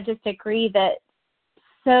that, and I would just agree that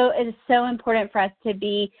it is so important for us to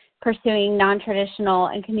be pursuing non-traditional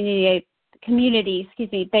and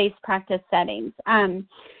community-based practice settings.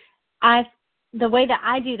 The way that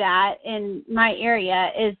I do that in my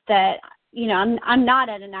area is that, I'm not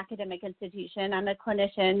at an academic institution. I'm a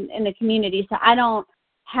clinician in the community, so I don't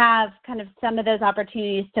have kind of some of those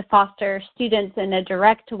opportunities to foster students in a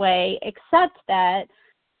direct way, except that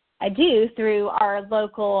I do through our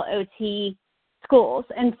local OT schools.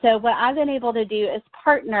 And so what I've been able to do is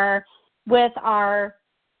partner with our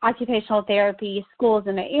occupational therapy schools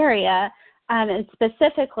in the area, and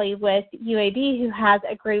specifically with UAB, who has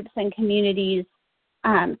a groups and communities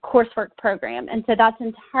coursework program. And so that's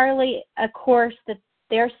entirely a course that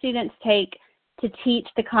their students take to teach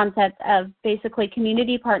the concepts of basically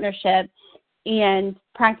community partnership and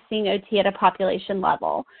practicing OT at a population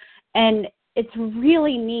level. And it's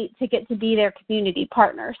really neat to get to be their community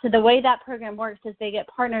partner. So the way that program works is they get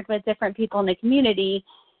partnered with different people in the community,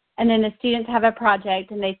 and then the students have a project,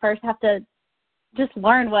 and they first have to just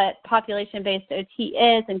learn what population-based OT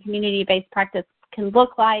is and community-based practice can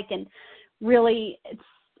look like. And really, it's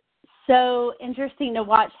so interesting to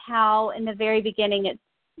watch how in the very beginning it's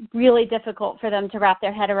really difficult for them to wrap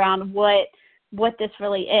their head around what this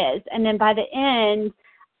really is. And then by the end,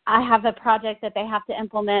 I have a project that they have to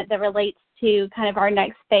implement that relates to kind of our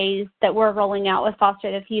next phase that we're rolling out with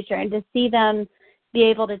Foster the Future, and to see them be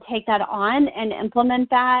able to take that on and implement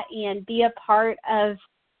that and be a part of,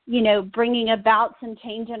 bringing about some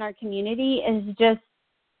change in our community is just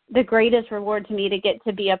the greatest reward to me, to get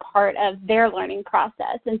to be a part of their learning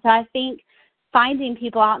process. And so I think finding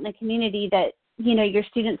people out in the community that, your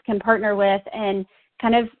students can partner with, and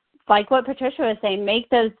kind of like what Patricia was saying, make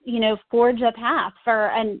those, forge a path for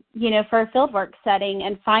a fieldwork setting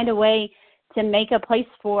and find a way to make a place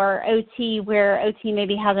for OT where OT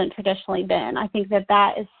maybe hasn't traditionally been. I think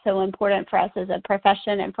that is so important for us as a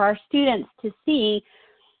profession and for our students to see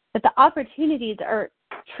that the opportunities are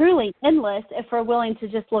truly endless if we're willing to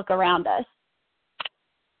just look around us.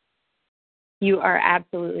 You are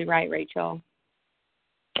absolutely right, Rachel.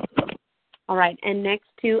 All right, and next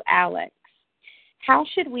to Alex. How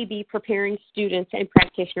should we be preparing students and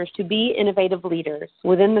practitioners to be innovative leaders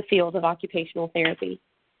within the field of occupational therapy?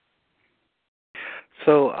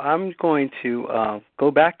 So I'm going to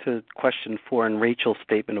go back to question 4 and Rachel's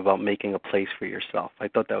statement about making a place for yourself. I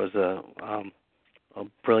thought that was a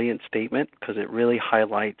brilliant statement, because it really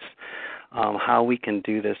highlights how we can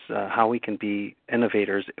do this, how we can be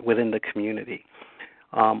innovators within the community.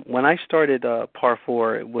 When I started PAR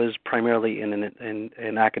 4, it was primarily in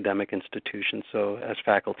an academic institution. So as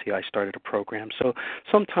faculty, I started a program. So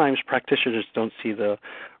sometimes practitioners don't see the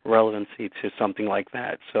relevancy to something like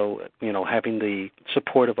that. So, having the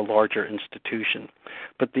support of a larger institution.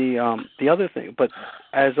 But the other thing, but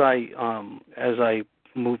as I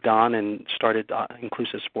moved on and started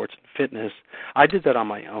inclusive sports and fitness, I did that on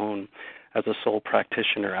my own as a sole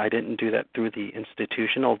practitioner. I didn't do that through the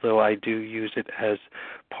institution, although I do use it as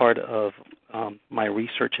part of my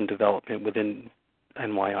research and development within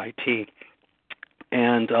NYIT.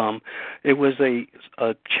 And it was a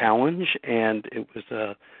challenge, and it was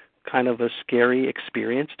kind of a scary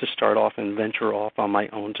experience to start off and venture off on my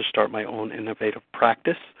own to start my own innovative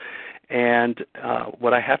practice. And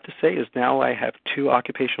what I have to say is now I have 2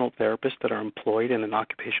 occupational therapists that are employed and an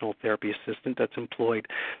occupational therapy assistant that's employed.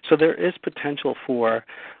 So there is potential for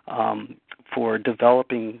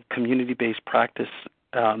developing community-based practice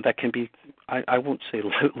that can be, I won't say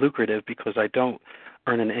lucrative because I don't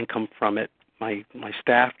earn an income from it. My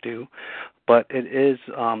staff do, but it is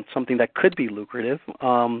something that could be lucrative.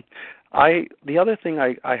 The other thing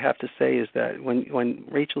I have to say is that when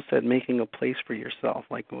Rachel said making a place for yourself,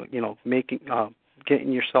 like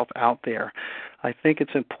getting yourself out there, I think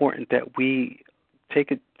it's important that we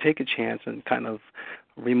take a chance and kind of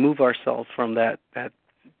remove ourselves from the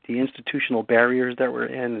institutional barriers that we're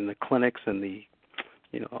in and the clinics and the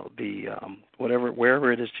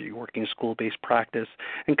wherever it is that you're working, school-based practice,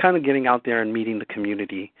 and kind of getting out there and meeting the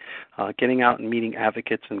community, getting out and meeting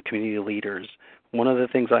advocates and community leaders. One of the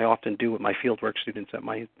things I often do with my fieldwork students at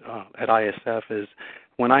ISF is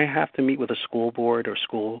when I have to meet with a school board or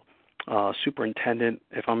school superintendent,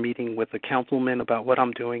 if I'm meeting with a councilman about what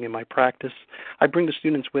I'm doing in my practice, I bring the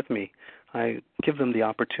students with me. I give them the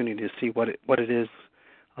opportunity to see what it is,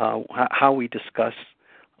 how we discuss,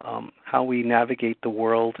 how we navigate the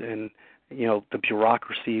world and the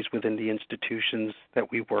bureaucracies within the institutions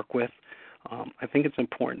that we work with. I think it's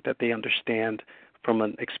important that they understand from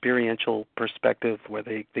an experiential perspective where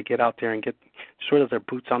they get out there and get sort of their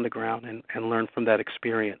boots on the ground and learn from that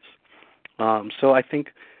experience. So I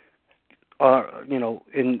think,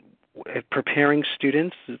 in preparing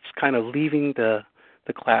students, it's kind of leaving the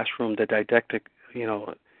classroom, the didactic,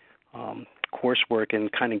 coursework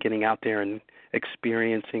and kind of getting out there and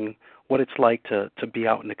experiencing what it's like to be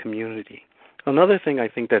out in the community. Another thing I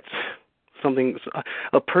think that's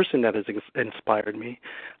a person that has inspired me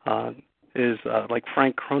is like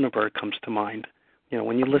Frank Kronenberg comes to mind.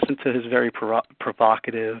 When you listen to his very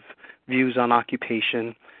provocative views on occupation,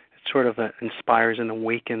 it sort of inspires and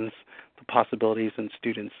awakens the possibilities in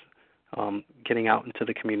students getting out into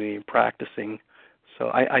the community and practicing. So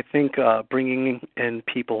I think bringing in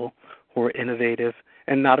people who are innovative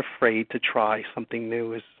and not afraid to try something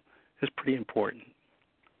new is pretty important.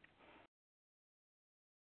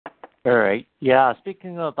 All right. Yeah,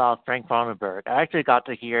 speaking about Frank Kronenberg, I actually got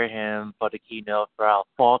to hear him for the keynote for our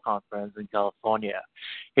fall conference in California.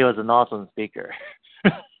 He was an awesome speaker.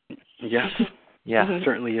 Yes. Yeah. It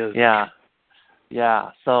certainly is. Yeah. Yeah.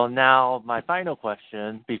 So now my final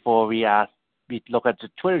question before we look at the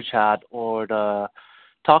Twitter chat or the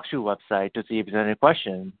TalkShoe website to see if there's any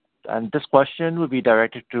questions. And this question would be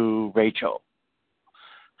directed to Rachel.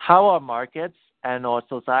 How are markets and our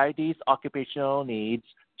society's occupational needs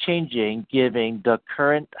changing given the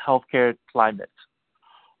current healthcare climate?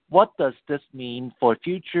 What does this mean for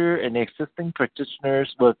future and existing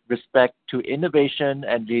practitioners with respect to innovation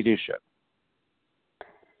and leadership?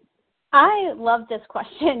 I love this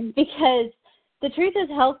question because the truth is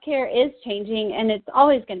healthcare is changing and it's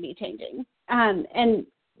always going to be changing. And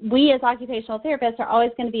we as occupational therapists are always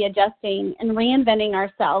going to be adjusting and reinventing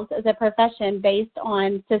ourselves as a profession based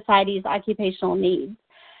on society's occupational needs.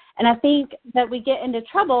 And I think that we get into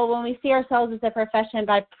trouble when we see ourselves as a profession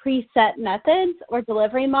by preset methods or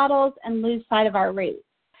delivery models and lose sight of our roots.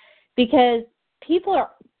 Because people are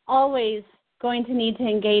always going to need to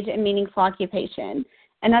engage in meaningful occupation,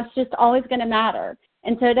 and that's just always going to matter.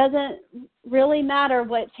 And so it doesn't really matter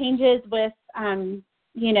what changes with,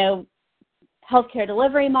 healthcare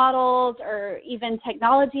delivery models or even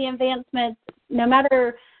technology advancements, no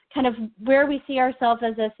matter kind of where we see ourselves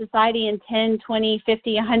as a society in 10, 20,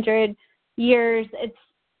 50, 100 years,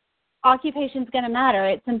 occupation's going to matter.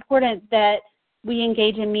 It's important that we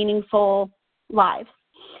engage in meaningful lives.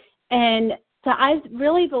 And so I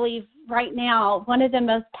really believe right now one of the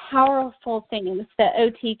most powerful things that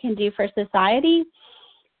OT can do for society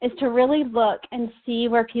is to really look and see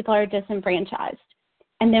where people are disenfranchised.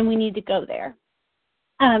 And then we need to go there.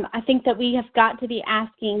 I think that we have got to be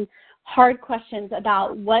asking hard questions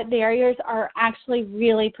about what barriers are actually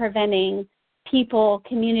really preventing people,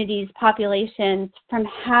 communities, populations from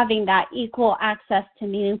having that equal access to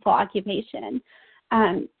meaningful occupation.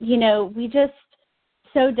 We just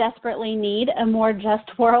so desperately need a more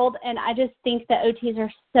just world, and I just think that OTs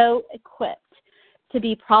are so equipped to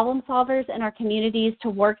be problem solvers in our communities,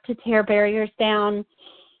 to work to tear barriers down.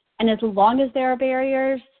 And as long as there are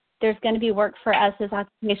barriers, there's going to be work for us as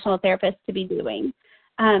occupational therapists to be doing.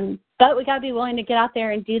 But we got to be willing to get out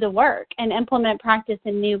there and do the work and implement practice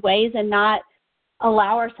in new ways and not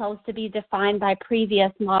allow ourselves to be defined by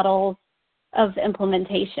previous models of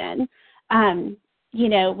implementation.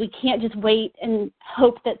 we can't just wait and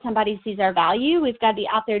hope that somebody sees our value. We've got to be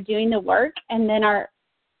out there doing the work, and then our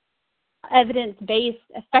evidence-based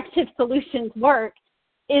effective solutions work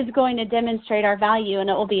is going to demonstrate our value, and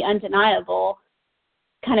it will be undeniable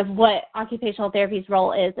kind of what occupational therapy's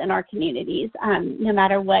role is in our communities, no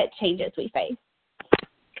matter what changes we face.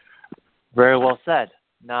 Very well said.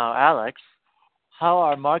 Now, Alex, how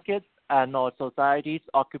are markets and our society's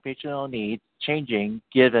occupational needs changing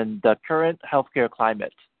given the current healthcare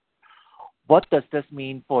climate? What does this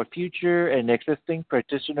mean for future and existing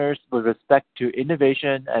practitioners with respect to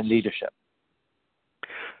innovation and leadership?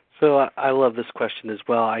 So I love this question as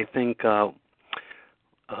well. I think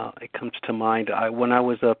it comes to mind. When I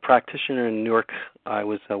was a practitioner in New York, I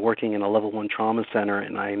was working in a level 1 trauma center,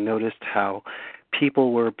 and I noticed how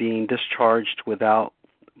people were being discharged without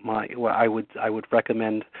I would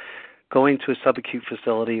recommend going to a subacute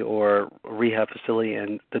facility or a rehab facility,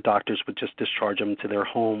 and the doctors would just discharge them to their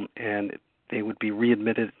home, and they would be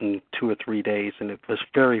readmitted in 2 or 3 days. And it was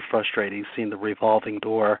very frustrating seeing the revolving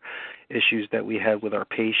door issues that we had with our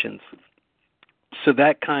patients. So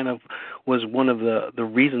that kind of was one of the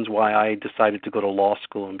reasons why I decided to go to law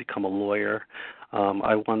school and become a lawyer.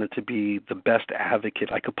 I wanted to be the best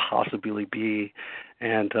advocate I could possibly be.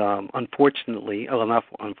 And unfortunately,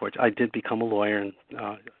 I did become a lawyer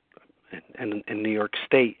in New York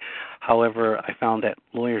State. However, I found that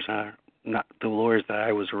the lawyers that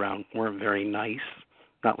I was around weren't very nice,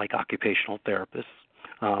 not like occupational therapists.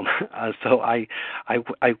 So I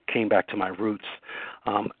came back to my roots.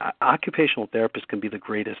 Occupational therapists can be the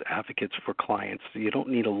greatest advocates for clients. You don't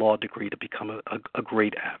need a law degree to become a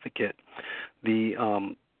great advocate. The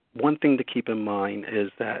one thing to keep in mind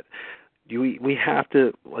is that we have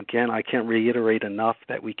to, again, I can't reiterate enough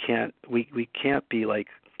that we can't be like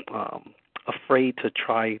afraid to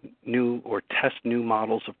try new or test new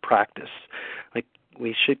models of practice. Like,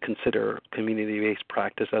 we should consider community-based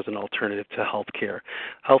practice as an alternative to healthcare.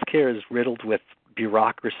 Healthcare is riddled with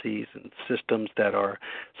bureaucracies and systems that are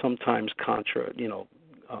sometimes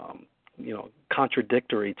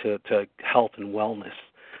contradictory to health and wellness.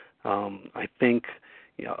 I think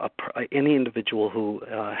any individual who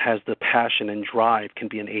has the passion and drive can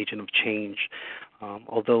be an agent of change.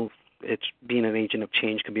 Although being an agent of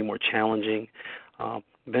change can be more challenging,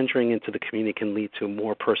 venturing into the community can lead to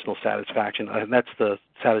more personal satisfaction, and that's the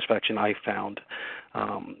satisfaction I found.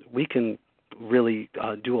 We can really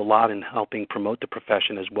do a lot in helping promote the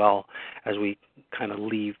profession as well as we kind of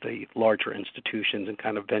leave the larger institutions and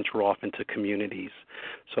kind of venture off into communities.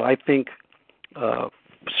 So I think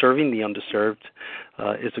serving the underserved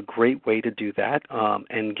is a great way to do that,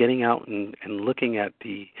 and getting out and looking at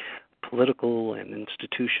the political and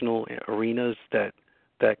institutional arenas that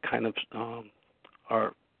kind of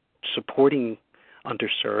are supporting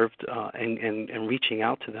underserved and reaching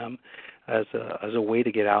out to them as a way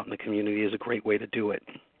to get out in the community is a great way to do it.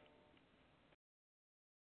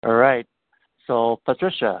 All right. So,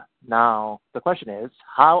 Patricia, now the question is,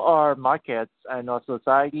 how are markets and our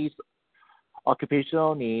society's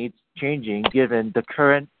occupational needs changing given the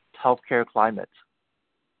current healthcare climate?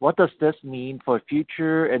 What does this mean for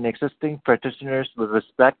future and existing practitioners with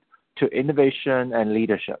respect to innovation and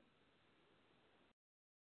leadership?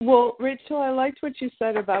 Well, Rachel, I liked what you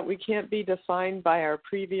said about we can't be defined by our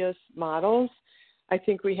previous models. I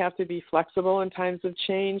think we have to be flexible in times of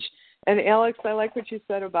change. And Alex, I like what you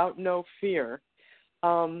said about no fear.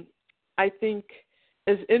 I think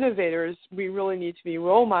as innovators, we really need to be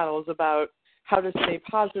role models about how to stay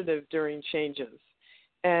positive during changes.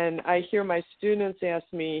 And I hear my students ask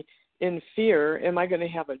me in fear, am I going to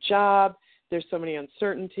have a job? There's so many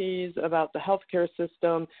uncertainties about the healthcare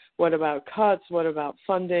system. What about cuts? What about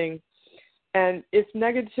funding? And if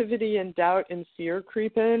negativity and doubt and fear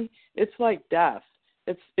creep in, it's like death.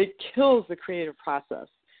 It kills the creative process.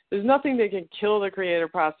 There's nothing that can kill the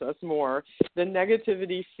creative process more than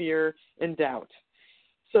negativity, fear, and doubt.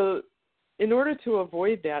 So in order to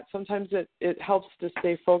avoid that, sometimes it helps to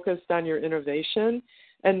stay focused on your innovation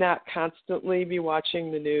and not constantly be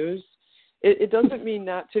watching the news. It doesn't mean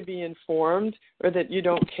not to be informed or that you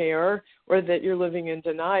don't care or that you're living in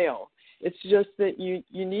denial. It's just that you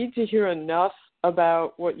need to hear enough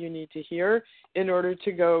about what you need to hear in order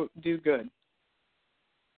to go do good.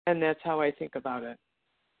 And that's how I think about it.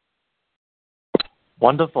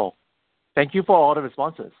 Wonderful. Thank you for all the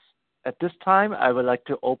responses. At this time, I would like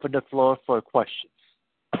to open the floor for questions.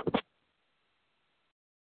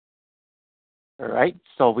 All right,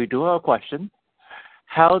 so we do have a question.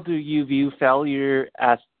 How do you view failure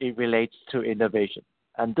as it relates to innovation?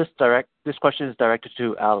 And this question is directed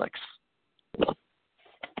to Alex.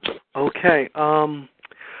 Okay.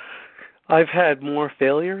 I've had more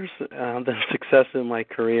failures than success in my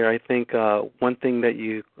career. I think one thing that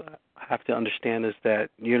you have to understand is that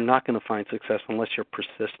you're not going to find success unless you're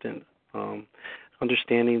persistent.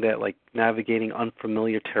 Understanding that, like, navigating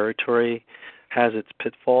unfamiliar territory has its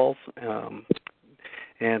pitfalls.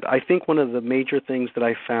 And I think one of the major things that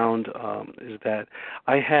I found is that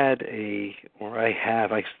I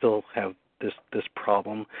still have this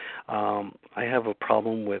problem. I have a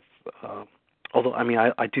problem with, although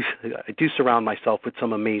I do surround myself with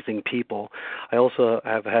some amazing people. I also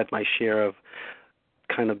have had my share of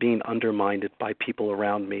kind of being undermined by people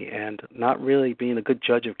around me and not really being a good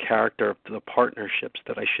judge of character of the partnerships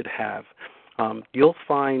that I should have. You'll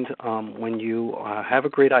find when you have a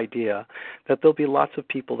great idea that there'll be lots of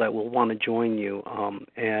people that will want to join you,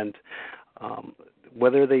 and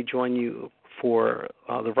whether they join you for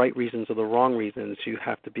the right reasons or the wrong reasons, you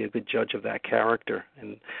have to be a good judge of that character.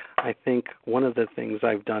 And I think one of the things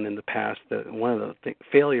I've done in the past, one of the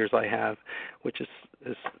failures I have, which is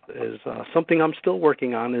something I'm still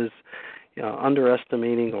working on, is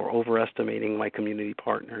underestimating or overestimating my community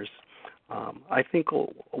partners. I think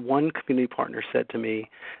one community partner said to me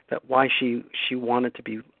that why she wanted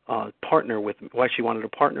to partner with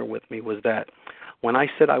me was that when I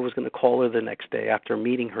said I was going to call her the next day after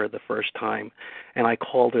meeting her the first time, and I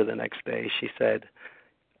called her the next day, she said,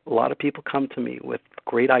 a lot of people come to me with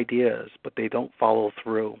great ideas, but they don't follow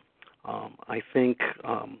through. I think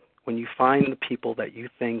when you find the people that you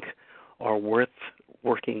think are worth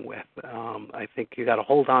working with, I think you got to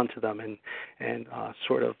hold on to them and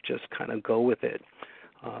sort of just kind of go with it.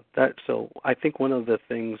 So I think one of the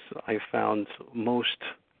things I found most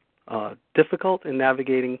difficult in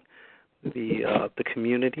navigating the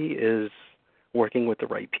community is working with the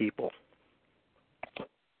right people.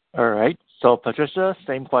 All right. So Patricia,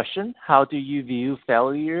 same question. How do you view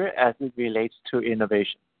failure as it relates to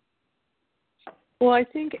innovation? Well, I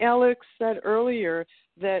think Alex said earlier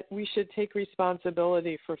that we should take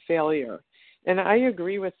responsibility for failure. And I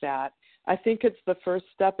agree with that. I think it's the first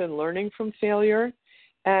step in learning from failure.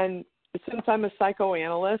 And since I'm a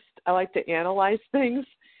psychoanalyst, I like to analyze things.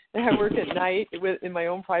 And I work at night in my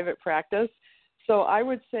own private practice. So I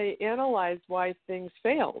would say analyze why things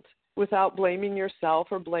failed without blaming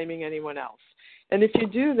yourself or blaming anyone else. And if you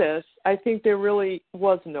do this, I think there really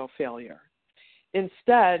was no failure.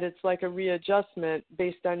 Instead, it's like a readjustment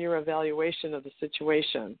based on your evaluation of the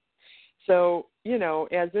situation. So,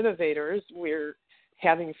 as innovators, we're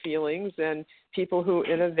having feelings, and people who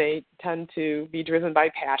innovate tend to be driven by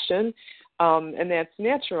passion, and that's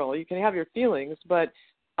natural. You can have your feelings, but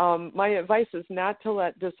my advice is not to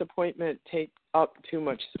let disappointment take up too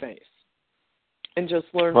much space and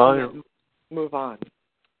just learn from it and move on.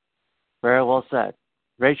 Very well said.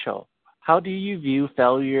 Rachel, how do you view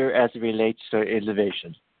failure as it relates to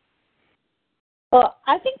innovation? Well,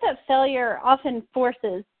 I think that failure often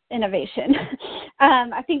forces innovation.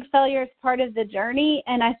 I think failure is part of the journey,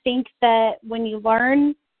 and I think that when you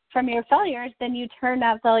learn from your failures, then you turn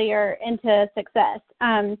that failure into success.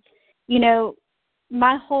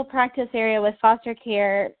 My whole practice area with foster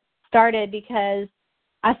care started because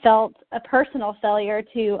I felt a personal failure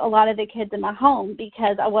to a lot of the kids in my home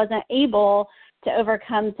because I wasn't able to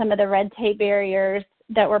overcome some of the red tape barriers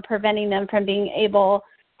that were preventing them from being able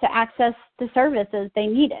to access the services they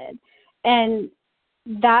needed. And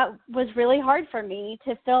that was really hard for me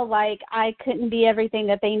to feel like I couldn't be everything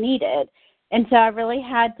that they needed. And so I really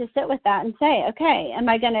had to sit with that and say, okay, am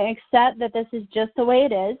I going to accept that this is just the way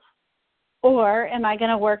it is, or am I going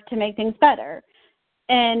to work to make things better?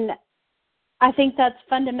 And I think that's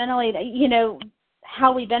fundamentally,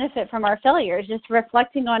 how we benefit from our failures, just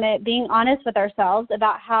reflecting on it, being honest with ourselves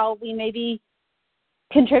about how we maybe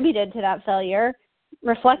contributed to that failure,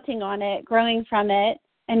 reflecting on it, growing from it,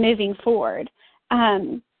 and moving forward.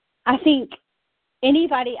 I think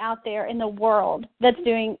anybody out there in the world that's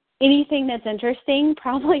doing anything that's interesting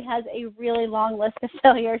probably has a really long list of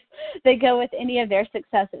failures that go with any of their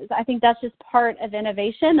successes. I think that's just part of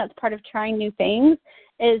innovation. That's part of trying new things,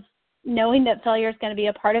 is knowing that failure is going to be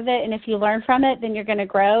a part of it. And if you learn from it, then you're going to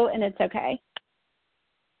grow, and it's okay.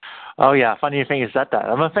 Oh, yeah. Funny thing is that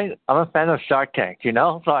I'm a fan of Shark Tank,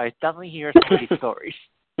 so I definitely hear some of these stories.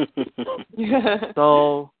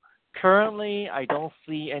 So currently, I don't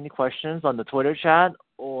see any questions on the Twitter chat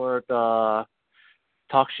or the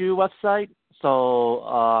TalkShoe website.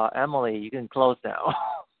 So, Emily, you can close now.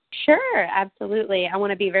 Sure, absolutely. I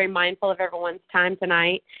want to be very mindful of everyone's time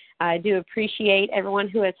tonight. I do appreciate everyone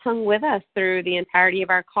who has hung with us through the entirety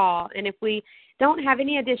of our call. And if we don't have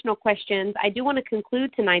any additional questions, I do want to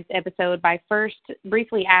conclude tonight's episode by first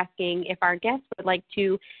briefly asking if our guests would like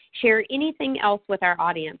to share anything else with our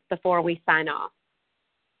audience before we sign off.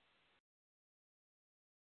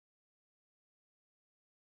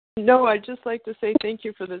 No, I'd just like to say thank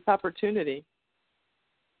you for this opportunity.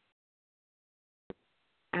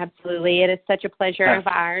 Absolutely. It is such a pleasure of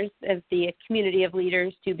ours as the community of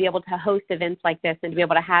leaders to be able to host events like this and to be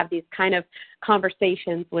able to have these kind of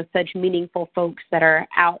conversations with such meaningful folks that are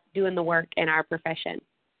out doing the work in our profession.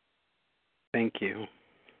 Thank you.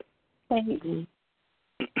 Thank you.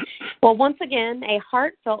 Well, once again, a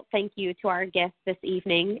heartfelt thank you to our guests this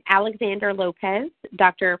evening, Alexander Lopez,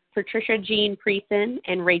 Dr. Patricia Jean Priesen,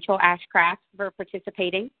 and Rachel Ashcraft for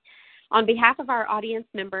participating. On behalf of our audience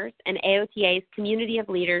members and AOTA's community of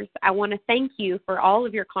leaders, I want to thank you for all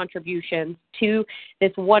of your contributions to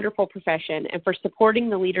this wonderful profession and for supporting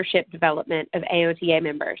the leadership development of AOTA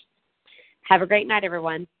members. Have a great night,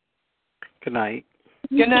 everyone. Good night.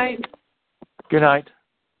 Good night. Good night.